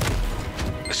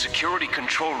 The security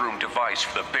control room device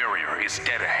for the barrier is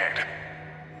dead ahead.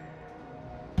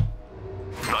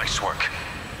 Nice work.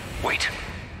 Wait,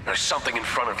 there's something in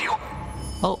front of you.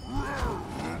 Oh.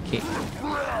 Okay.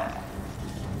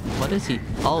 What is he?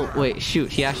 Oh, wait,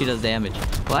 shoot. He actually does damage.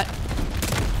 What?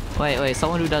 Wait,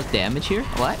 someone who does damage here?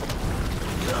 What?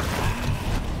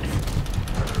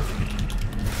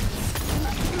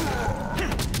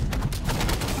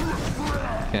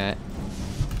 Okay.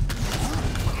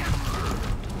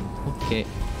 Okay.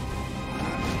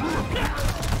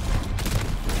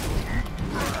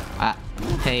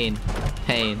 Pain.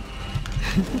 Pain.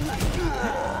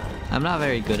 I'm not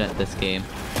very good at this game.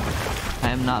 I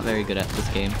am not very good at this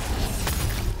game.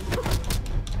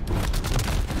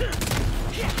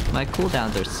 My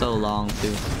cooldowns are so long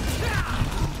too.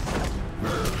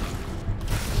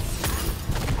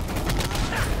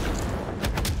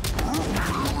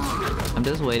 I'm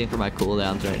just waiting for my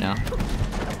cooldowns right now.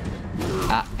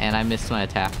 And I missed my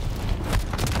attack.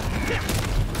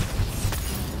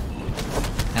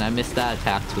 And I missed that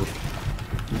attack too.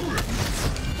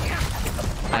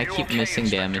 I keep missing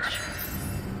damage.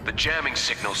 The jamming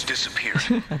signals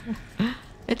disappeared.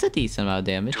 It's a decent amount of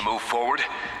damage. To move forward,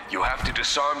 you have to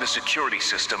disarm the security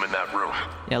system in that room.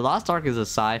 Yeah, Lost Ark is a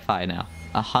sci-fi now.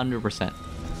 100%.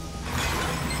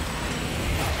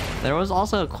 There was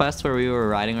also a quest where we were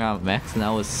riding around with mechs, and that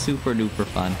was super duper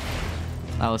fun.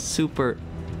 That was super...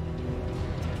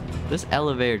 This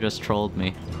elevator just trolled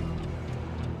me.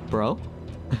 Bro?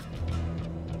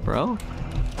 Bro?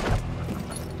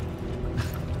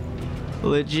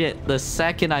 Legit, the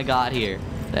second I got here,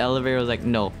 the elevator was like,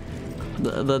 no.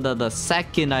 The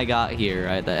second I got here,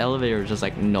 right, the elevator was just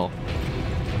like, no.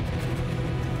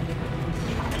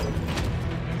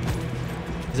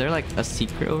 Is there like a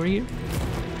secret over here?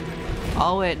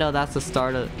 Oh wait, no, that's the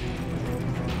start of...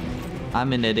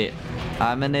 I'm an idiot.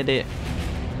 I'm an idiot.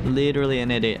 Literally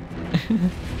an idiot.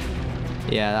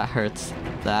 Yeah, that hurts.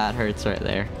 That hurts right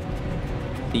there.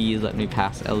 Please let me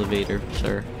pass elevator,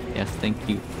 sir. Yes, thank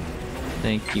you.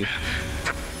 Thank you.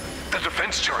 The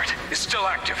defense turret is still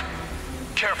active.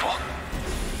 Careful.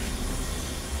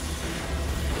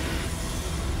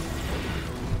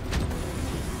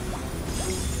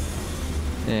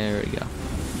 There we go.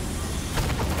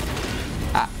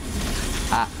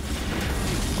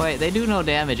 Wait, they do no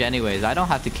damage anyways. I don't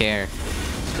have to care.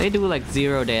 They do like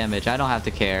 0 damage. I don't have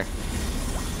to care.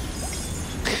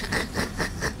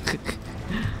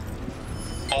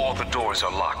 All the doors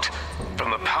are locked.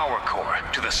 From the power core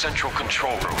to the central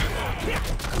control room.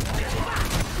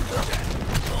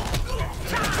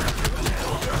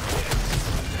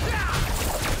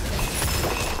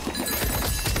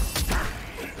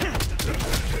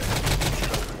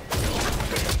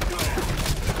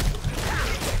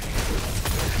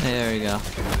 There we go.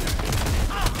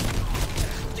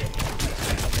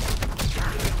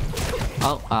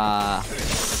 Oh,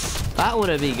 that would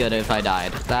have been good if I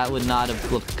died. That would not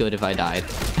have looked good if I died.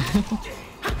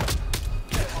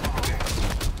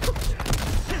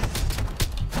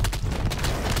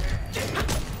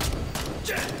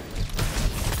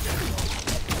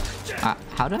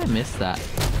 How did I miss that?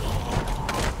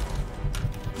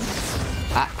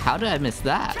 How did I miss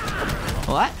that?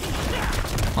 What?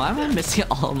 Why am I missing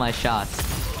all of my shots?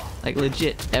 Like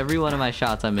legit, every one of my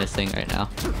shots I'm missing right now.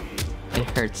 It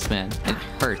hurts, man. It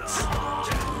hurts.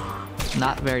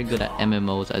 Not very good at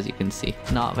MMOs, as you can see.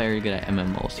 Not very good at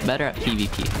MMOs. Better at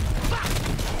PvP.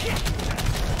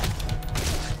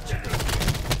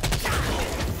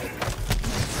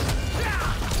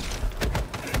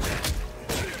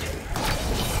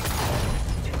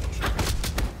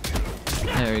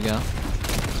 There we go.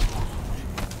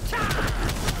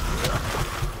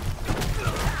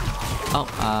 Oh,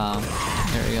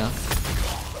 there we go.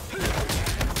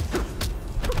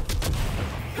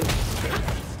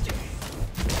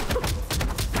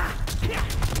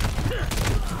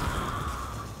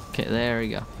 Okay, there we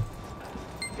go.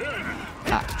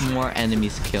 More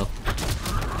enemies to kill.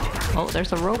 Oh,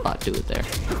 there's a robot dude there.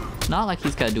 Not like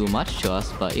he's gonna do much to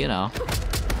us, but you know.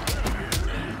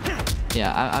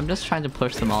 Yeah, I'm just trying to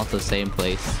push them all to the same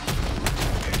place.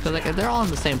 Because like, if they're all in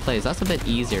the same place, that's a bit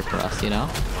easier for us, you know?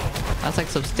 That's like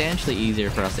substantially easier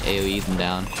for us to AoE them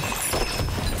down.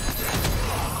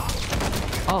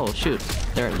 Oh shoot,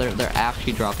 they're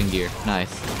actually dropping gear.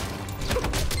 Nice.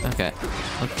 Okay,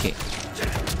 okay.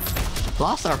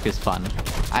 Lost Ark is fun.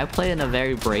 I play in a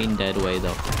very brain dead way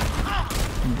though.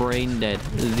 Brain dead,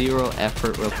 zero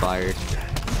effort required.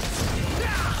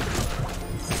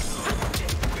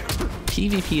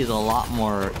 PvP is a lot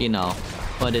more, you know,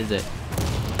 what is it?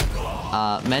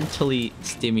 Mentally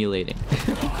stimulating.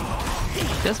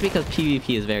 Just because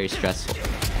PvP is very stressful.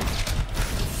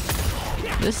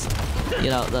 This, you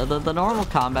know, the normal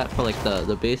combat for like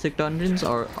the basic dungeons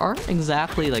aren't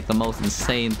exactly like the most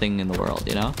insane thing in the world,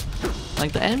 you know?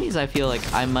 Like the enemies I feel like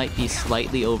I might be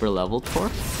slightly over leveled for.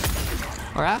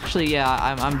 Or actually, yeah,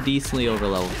 I'm decently over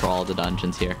leveled for all the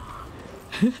dungeons here.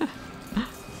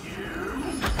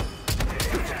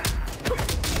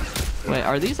 Wait,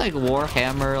 are these like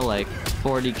Warhammer like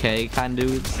 40k kind of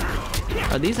dudes?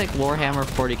 Are these like Warhammer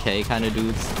 40k kind of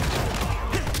dudes?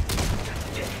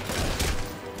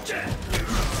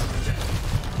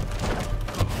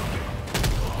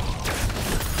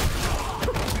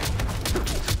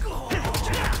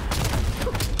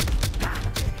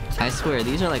 I swear,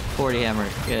 these are like 40 hammer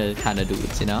kind of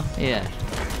dudes, you know? Yeah.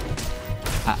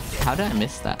 How did I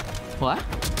miss that? What?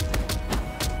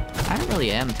 I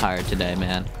really am tired today,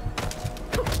 man.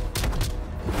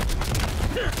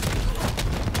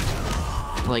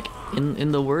 Like,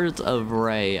 in the words of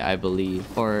Ray, I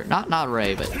believe, or not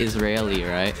Ray, but Israeli,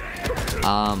 right?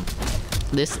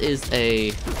 This is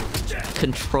a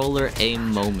controller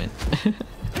aim moment.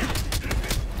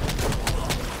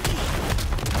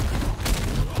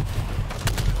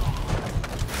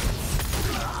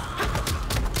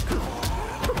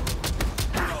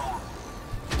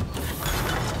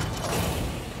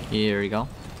 Here we go.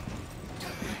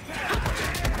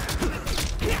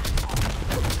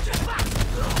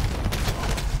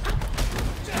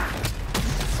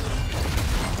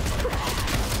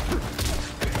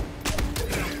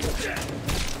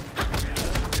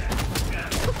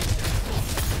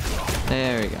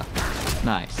 There we go.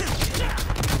 Nice.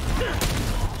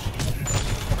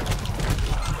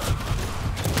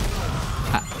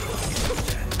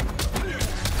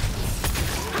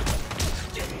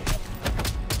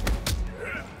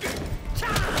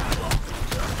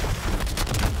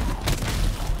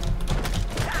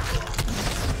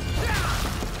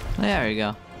 There we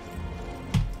go.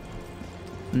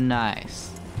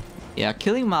 Nice. Yeah,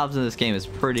 killing mobs in this game is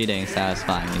pretty dang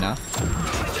satisfying, you know?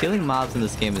 Killing mobs in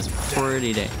this game is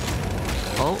pretty dang...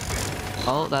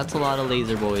 Oh, that's a lot of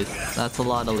laser boys. That's a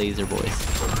lot of laser boys.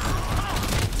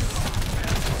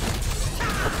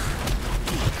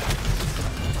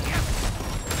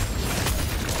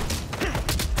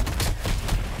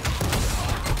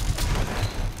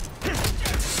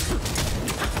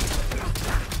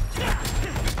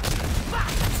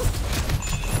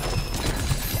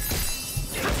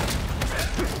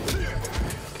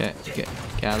 Okay,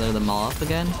 gather them all up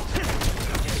again.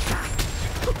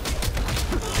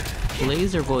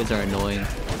 Laser boys are annoying.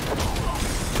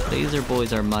 Laser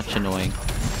boys are much annoying.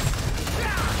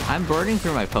 I'm burning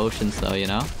through my potions though, you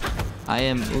know? I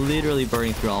am literally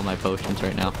burning through all my potions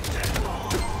right now.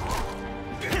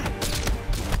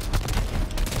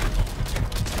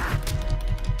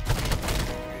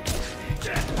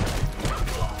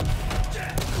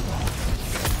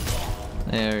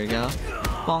 There we go.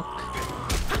 Bonk.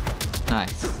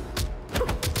 Nice.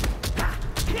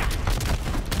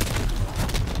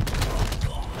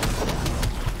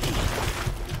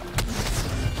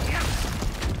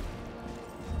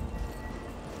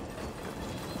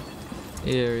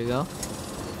 Here we go.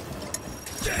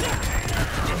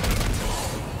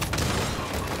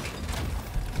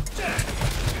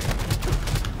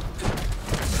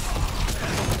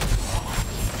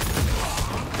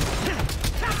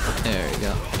 There we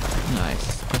go.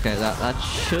 Nice. Okay, that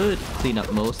should clean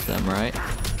up most of them, right?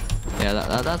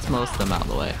 Yeah, that's most of them out of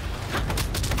the way.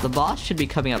 The boss should be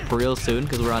coming up real soon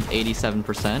because we're on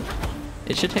 87%.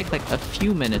 It should take like a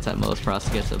few minutes at most for us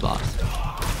to get to the boss.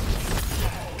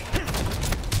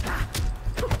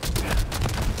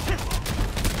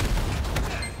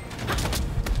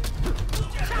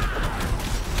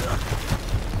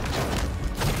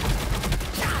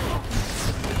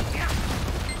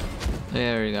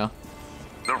 There we go.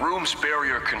 The room's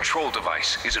barrier control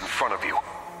device is in front of you.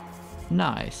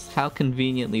 Nice. How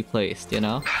conveniently placed, you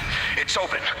know? It's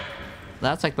open.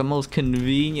 That's like the most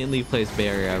conveniently placed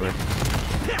barrier ever.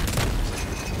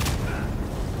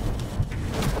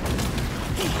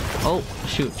 Oh,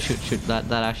 shoot.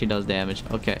 That actually does damage.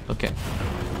 Okay.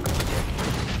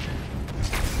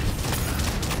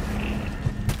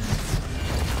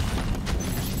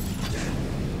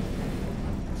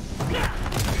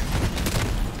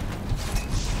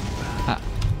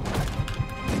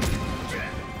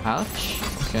 Ouch.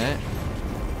 Okay.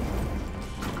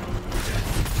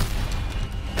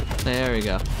 There we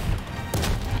go.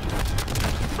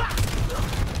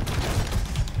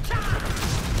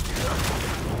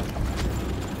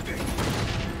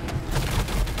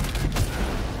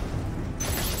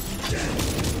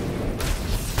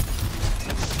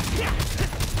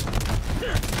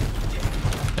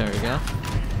 There we go.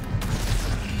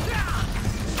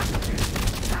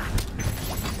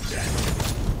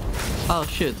 Oh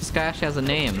shoot, this guy actually has a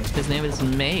name. His name is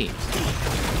Mate.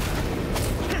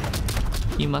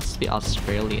 He must be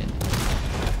Australian.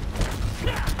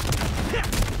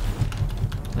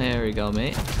 There we go,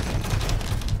 mate.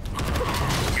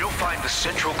 You'll find the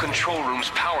central control room's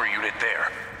power unit there.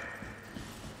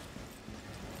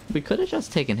 We could have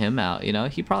just taken him out, you know?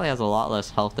 He probably has a lot less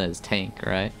health than his tank,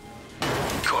 right?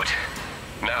 Good.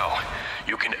 Now,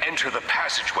 you can enter the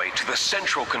passageway to the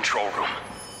central control room.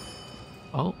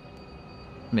 Oh.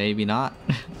 Maybe not.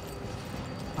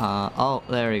 Oh,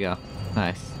 there we go.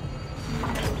 Nice.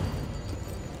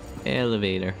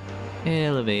 Elevator.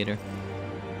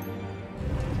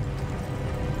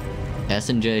 S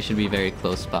and J should be very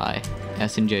close by.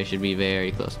 S and J should be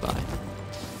very close by.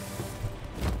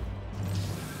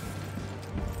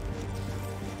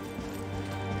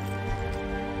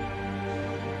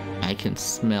 I can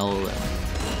smell them.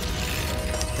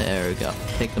 There we go.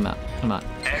 Take them out. Come on.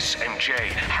 S and J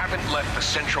haven't left the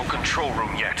central control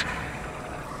room yet.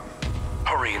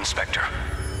 Hurry, Inspector.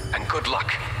 And good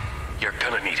luck. You're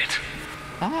gonna need it.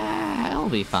 Ah, it'll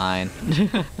be fine.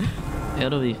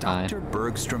 It'll be fine. Dr.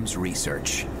 Bergstrom's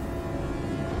research.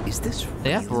 Is this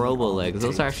They have robo legs.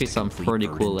 Those are actually some pretty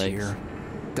cool legs.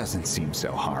 Doesn't seem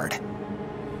so hard.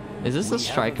 Is this the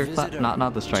striker class?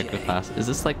 Not the striker class. Is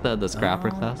this like the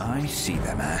scrapper class? I see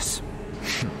them as.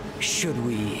 Should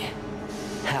we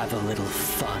have a little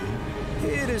fun?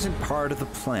 It isn't part of the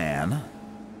plan,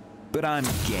 but I'm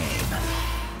game.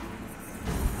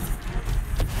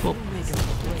 Well.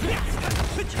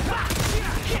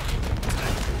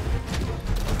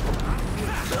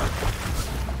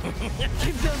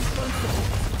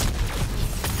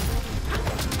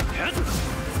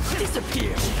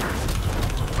 Disappear.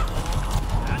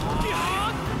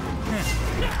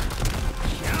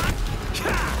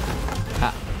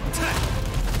 Ah.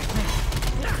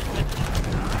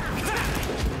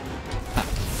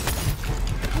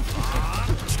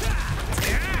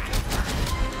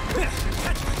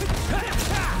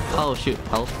 Oh shoot,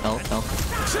 health.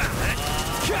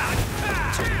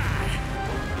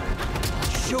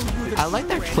 I like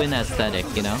their twin aesthetic,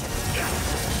 you know?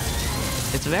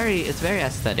 It's very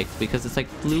aesthetic because it's like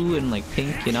blue and like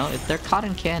pink, you know? They're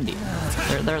cotton candy.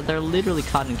 They're literally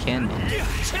cotton candy.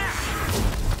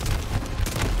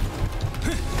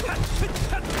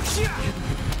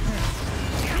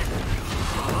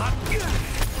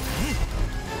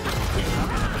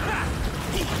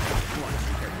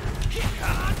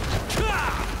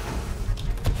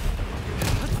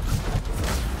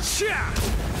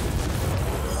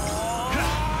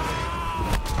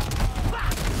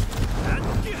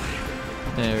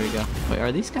 There we go. Wait,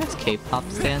 are these guys K-pop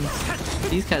stands?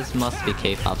 These guys must be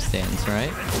K-pop stands,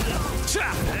 right?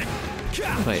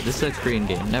 Wait, this is a Korean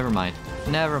game. Never mind.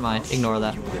 Never mind. Ignore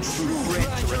that.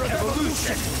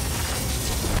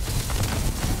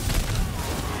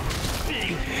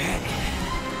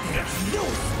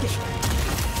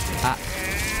 Ah.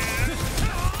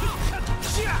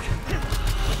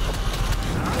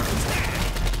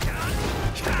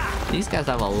 These guys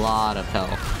have a lot of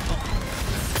health.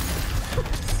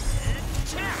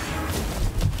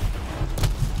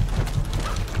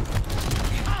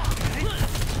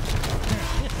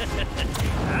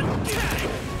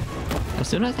 As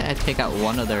soon as I take out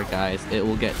one of their guys, it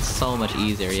will get so much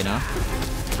easier, you know?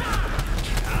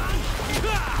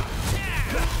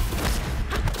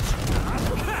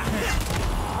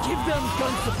 Give them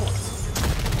gun support.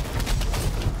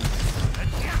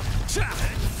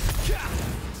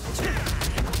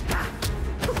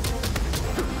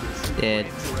 Dead.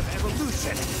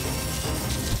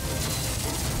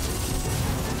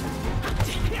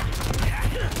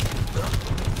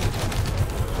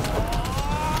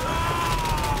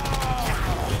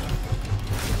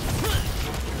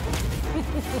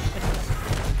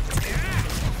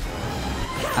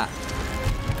 Ah.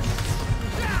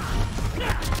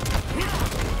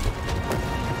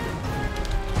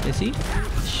 Is he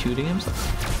shooting himself?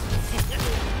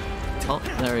 Oh,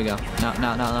 there we go.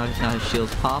 Now his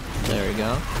shields pop. There we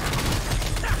go.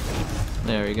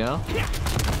 There we go.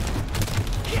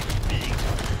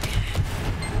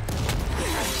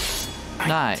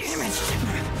 Nice.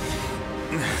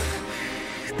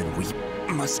 Then we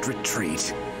must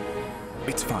retreat.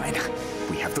 It's fine.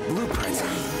 We have the blueprint.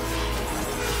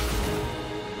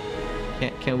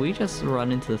 Can we just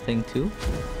run into the thing too?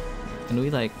 Can we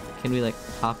like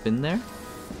hop in there?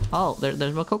 Oh, there's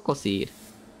Makoko seed.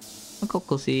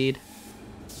 Makoko seed.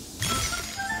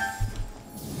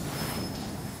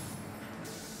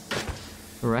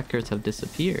 The records have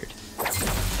disappeared.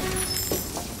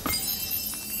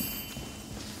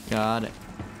 Got it.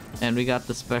 And we got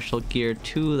the special gear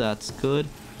too, that's good.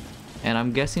 And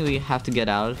I'm guessing we have to get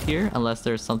out of here unless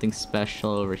there's something special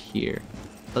over here.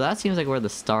 But that seems like where the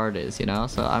start is, you know?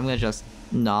 So I'm gonna just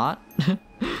not.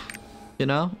 You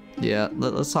know? Yeah,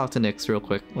 let's talk to Nyx real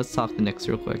quick. Let's talk to Nyx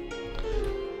real quick.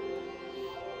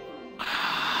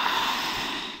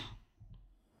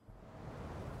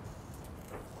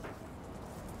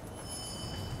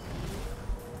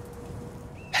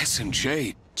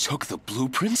 S&J took the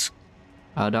blueprints?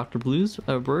 Dr. Blue's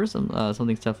burst,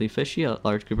 something's definitely fishy. A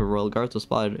large group of royal guards was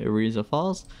spotted at Ariza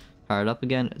Falls. Fired up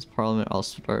again. Is Parliament all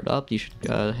stirred up? You should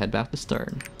head back to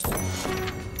Stern.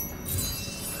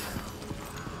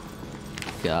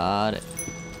 Got it.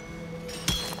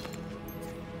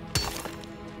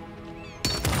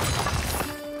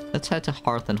 Let's head to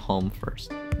Hearth and Home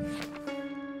first.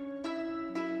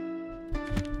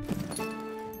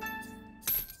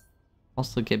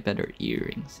 Also get better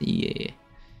earrings. Yeah.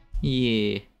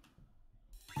 Yeah.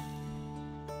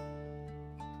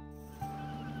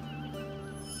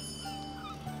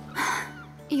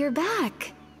 You're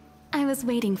back. I was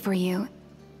waiting for you.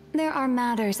 There are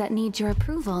matters that need your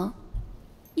approval.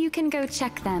 You can go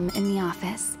check them in the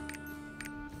office.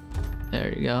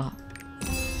 There you go.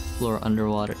 Explore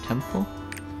underwater temple.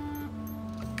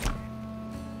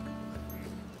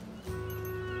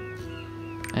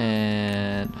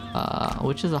 And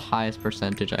which is the highest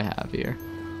percentage I have here?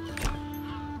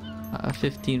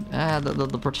 15.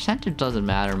 The percentage doesn't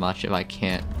matter much if I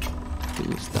can't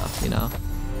do stuff, you know.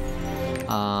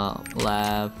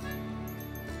 Lab.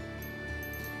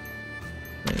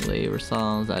 Labor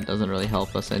songs, that doesn't really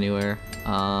help us anywhere.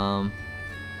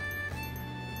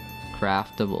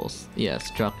 Craftables. Yeah,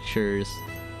 structures.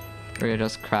 We're gonna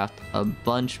just craft a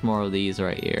bunch more of these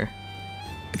right here.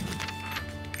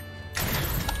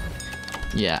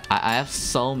 Yeah, I have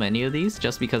so many of these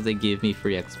just because they give me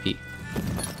free XP.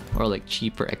 Or like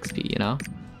cheaper XP, you know?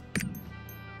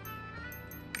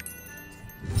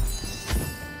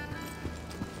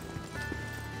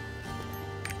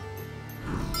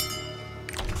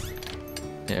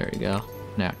 There we go.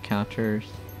 Now counters.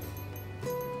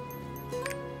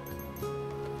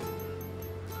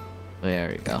 There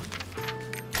we go.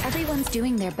 Everyone's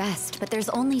doing their best, but there's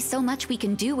only so much we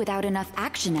can do without enough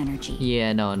action energy.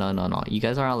 Yeah, no. You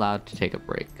guys aren't allowed to take a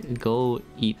break. Go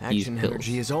eat these pills. Action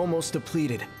energy is almost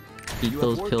depleted. Eat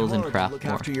those pills and craft look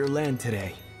more. After your land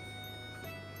today.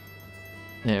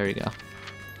 There we go.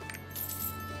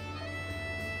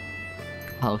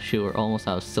 Oh shoot, we're almost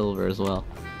out of silver as well.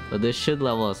 But this should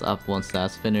level us up once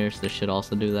that's finished. This should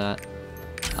also do that.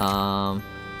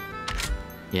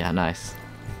 Yeah, nice.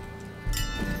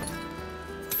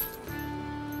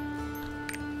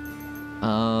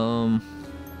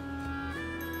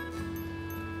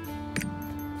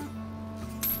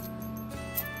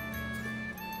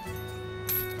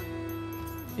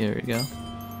 Here we go.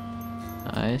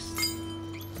 Nice.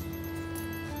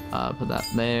 Put that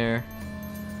there.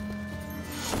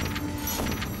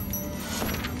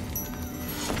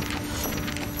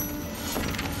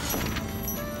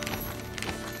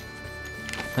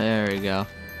 There we go.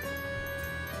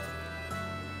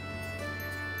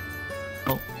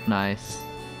 Oh, nice.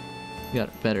 We got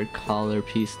a better collar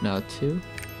piece now too.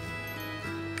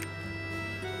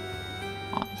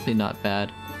 Honestly, not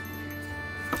bad.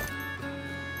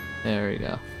 There we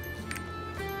go.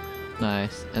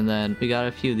 Nice. And then we got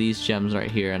a few of these gems right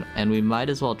here, and we might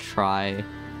as well try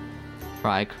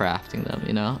crafting them,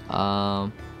 you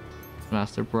know?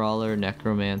 Master Brawler,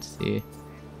 Necromancy,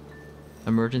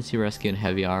 Emergency Rescue, and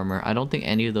Heavy Armor. I don't think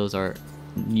any of those are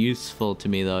useful to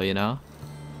me though, you know?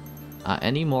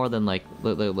 Any more than like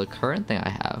the current thing I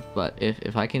have, but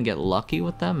if I can get lucky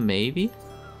with them, maybe?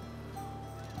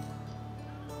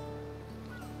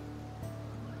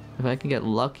 If I can get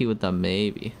lucky with them,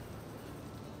 maybe.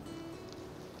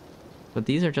 But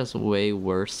these are just way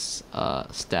worse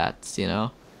stats, you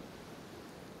know?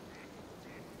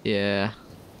 Yeah.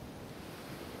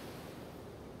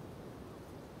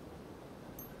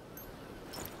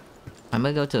 I'm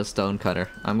gonna go to a stone cutter.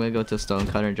 I'm gonna go to a stone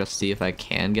cutter and just see if I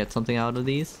can get something out of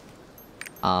these.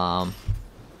 Song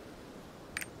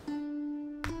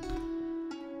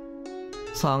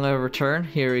of Return,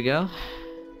 here we go.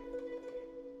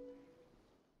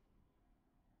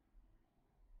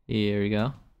 Here we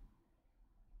go.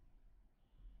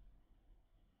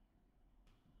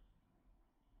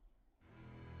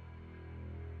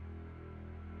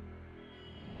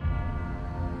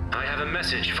 I have a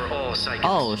message for all psychics.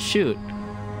 Oh shoot!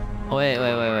 Wait.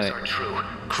 True.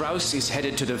 Kraus is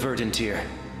headed to the Verdant-Tier.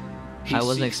 I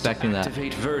wasn't expecting that.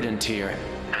 Activate Verdant-Tier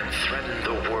and threaten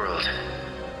the world.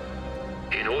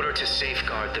 In order to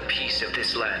safeguard the peace of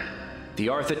this land, the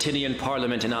Arthurtinian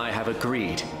Parliament and I have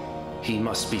agreed. He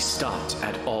must be stopped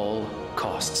at all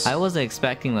costs. I wasn't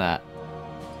expecting that.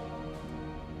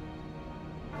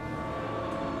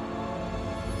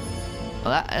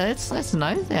 Well, that's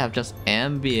nice. They have just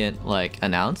ambient like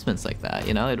announcements like that.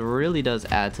 You know, it really does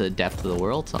add to the depth of the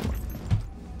world somewhere.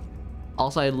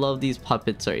 Also, I love these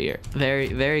puppets right here.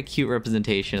 Very cute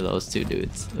representation of those two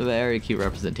dudes. Very cute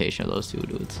representation of those two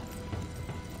dudes.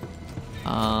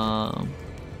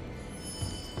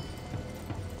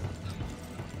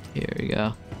 Here we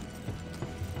go.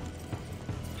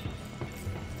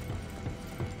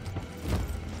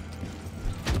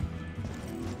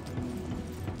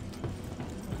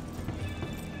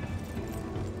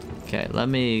 Okay, let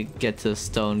me get to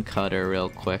stone cutter real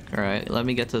quick. Alright, let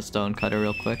me get to stone cutter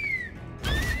real quick.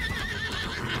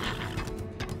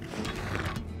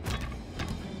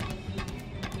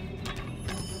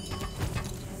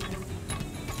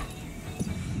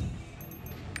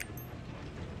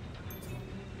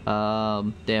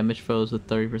 Damage foes with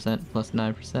 30% plus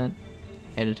 9%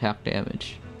 and attack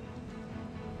damage.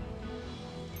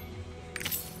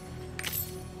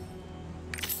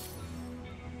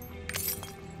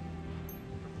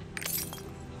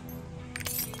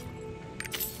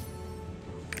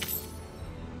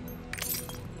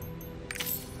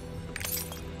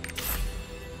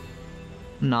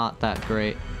 Not that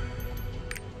great.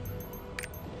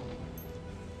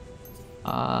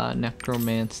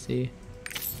 Necromancy.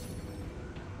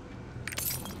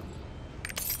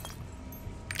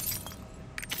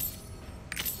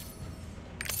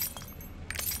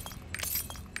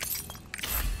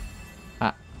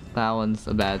 That one's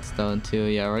a bad stone too.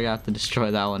 Yeah, we're gonna have to destroy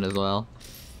that one as well.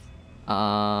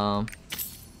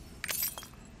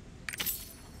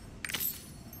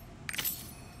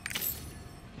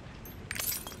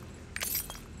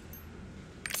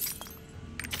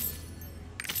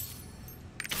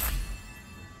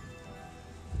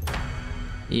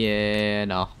 Yeah,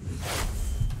 no.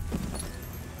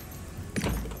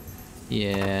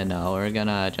 Yeah, no, we're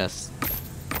gonna just...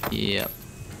 Yep.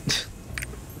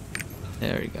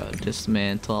 There we go.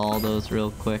 Dismantle all those real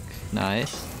quick.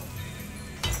 Nice.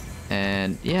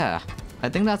 And yeah, I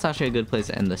think that's actually a good place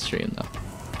to end the stream though.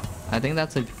 I think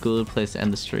that's a good place to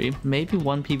end the stream. Maybe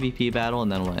one PvP battle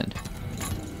and then we'll end.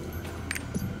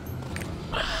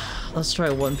 Let's try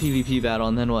one PvP battle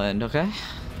and then we'll end, okay?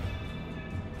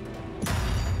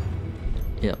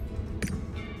 Yep.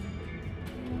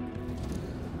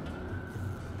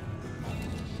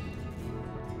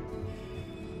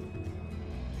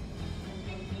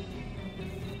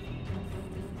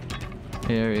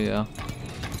 Here we go.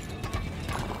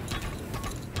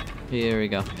 Here we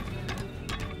go.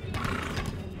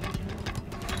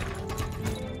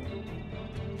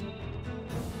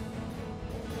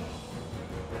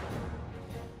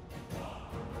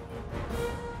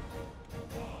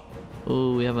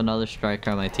 Ooh, we have another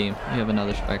striker on my team. We have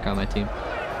another striker on my team.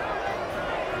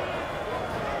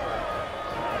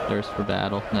 Thirst for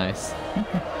battle. Nice.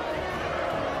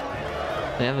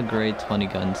 They have a grade 20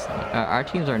 guns. Our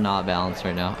teams are not balanced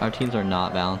right now. Our teams are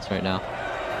not balanced right now.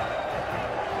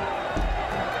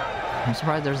 I'm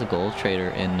surprised there's a gold trader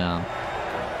in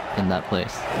that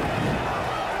place.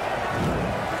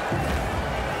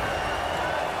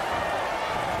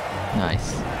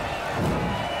 Nice.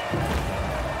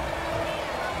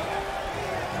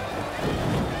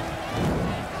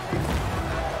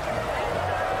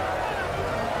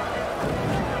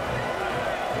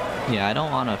 Yeah, I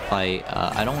don't want to fight.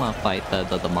 I don't want to fight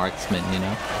the marksman, you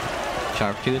know,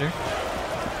 sharpshooter.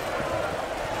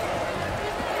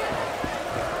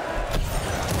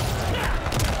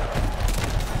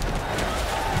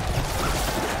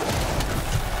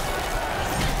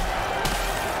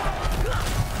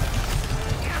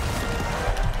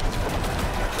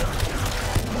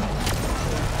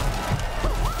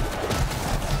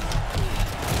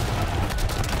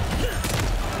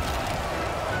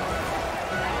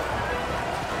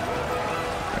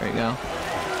 There we go.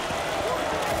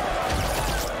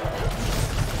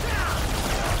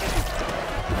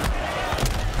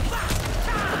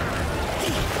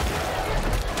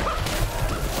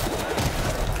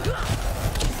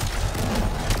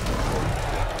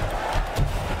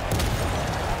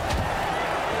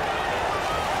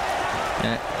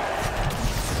 Okay.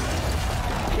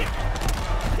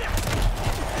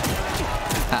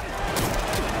 Ah.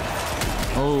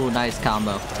 Oh, nice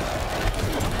combo.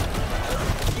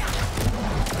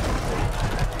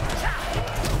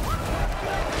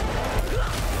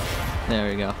 There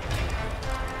we go.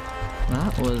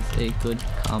 That was a good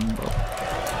combo.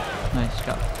 Nice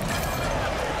job.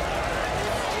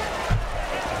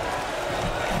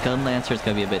 Gun Lancer's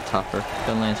gonna be a bit tougher.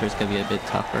 Gun Lancer's gonna be a bit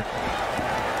tougher.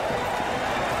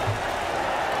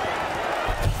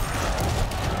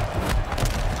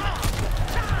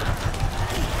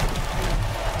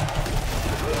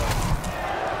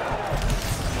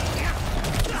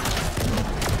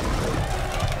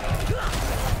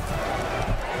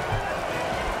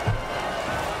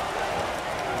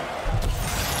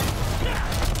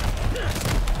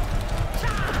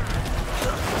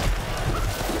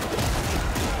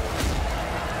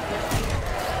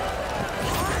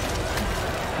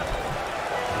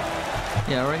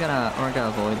 Yeah, we're gonna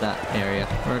avoid that area.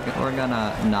 We're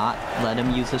gonna not let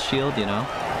him use his shield, you know.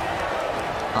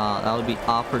 That would be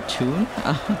opportune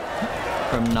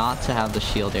for him not to have the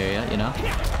shield area, you know.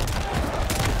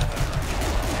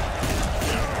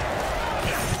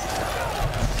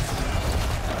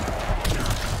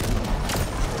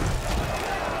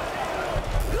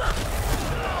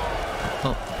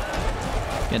 Oh,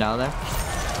 get out of there.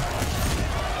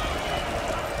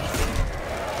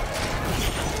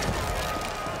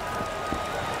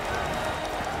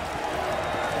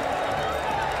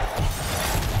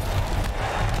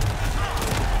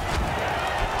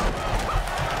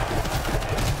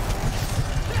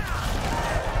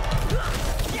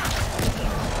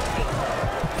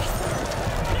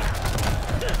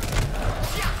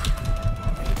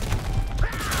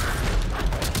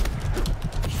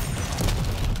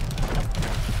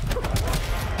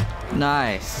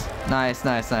 Nice. Nice,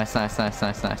 nice, nice, nice, nice,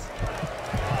 nice, nice.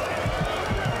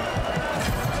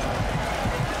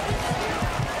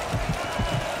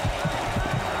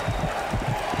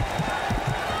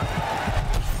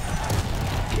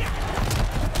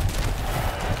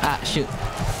 Ah, shoot.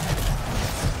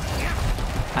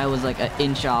 I was like an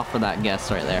inch off for that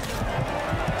guess right there.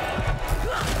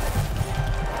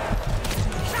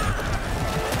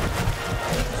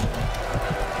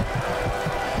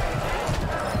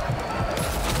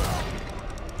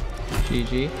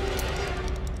 GG.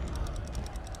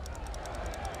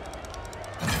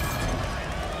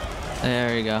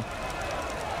 There you go.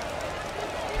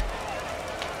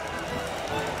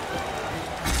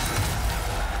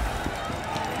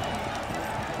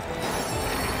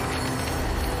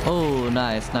 Oh,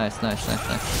 nice, nice, nice, nice,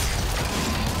 nice.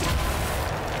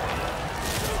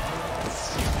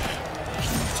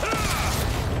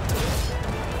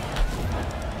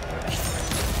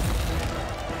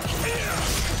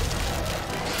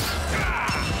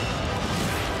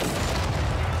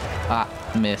 Ah,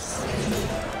 miss.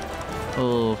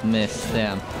 Oh, miss.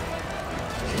 Damn.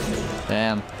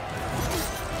 Damn.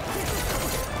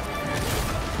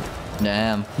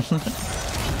 Damn.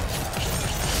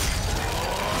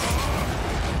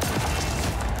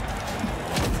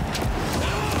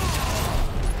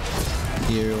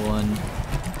 Tier 1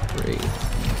 great.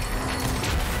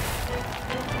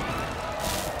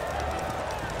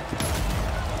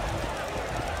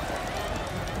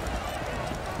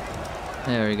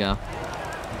 There we go.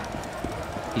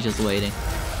 He's just waiting.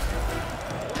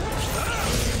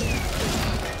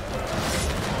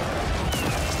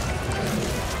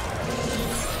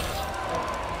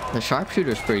 The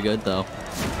sharpshooter's pretty good though.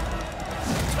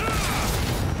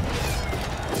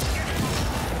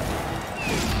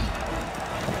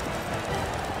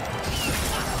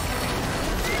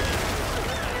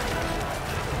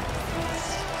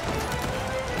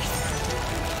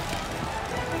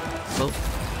 Oh,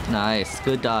 nice.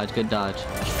 Good dodge, good dodge.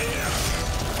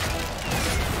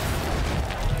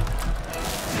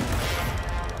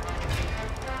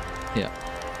 Yeah.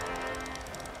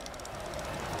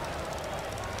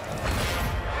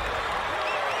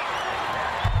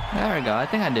 There we go. I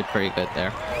think I did pretty good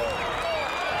there.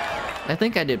 I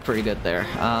think I did pretty good there.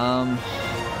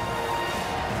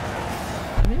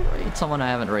 Let me raid someone I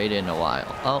haven't raided in a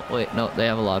while. Oh, wait. No, they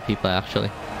have a lot of people,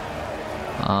 actually.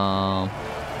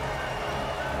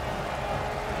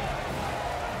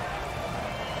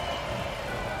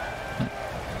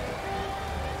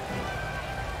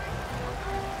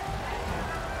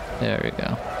 There we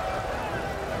go.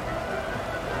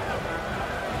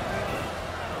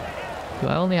 Do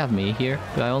I only have me here?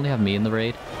 Do I only have me in the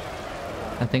raid?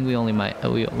 I think we only might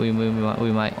we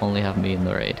might only have me in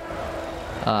the raid.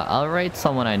 I'll raid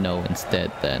someone I know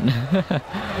instead then.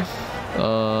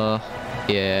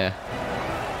 Yeah.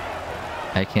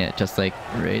 I can't just like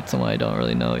raid someone I don't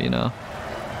really know, you know.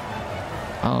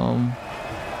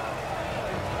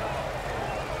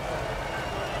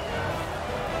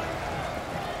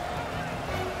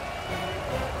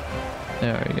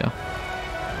 There we go.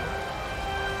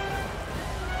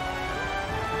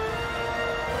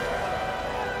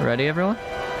 Ready, everyone?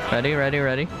 Ready, ready,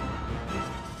 ready?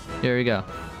 Here we go.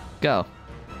 Go.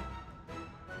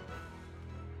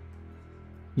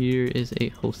 Here is a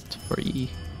host for ye.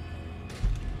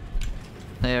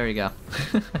 There we go.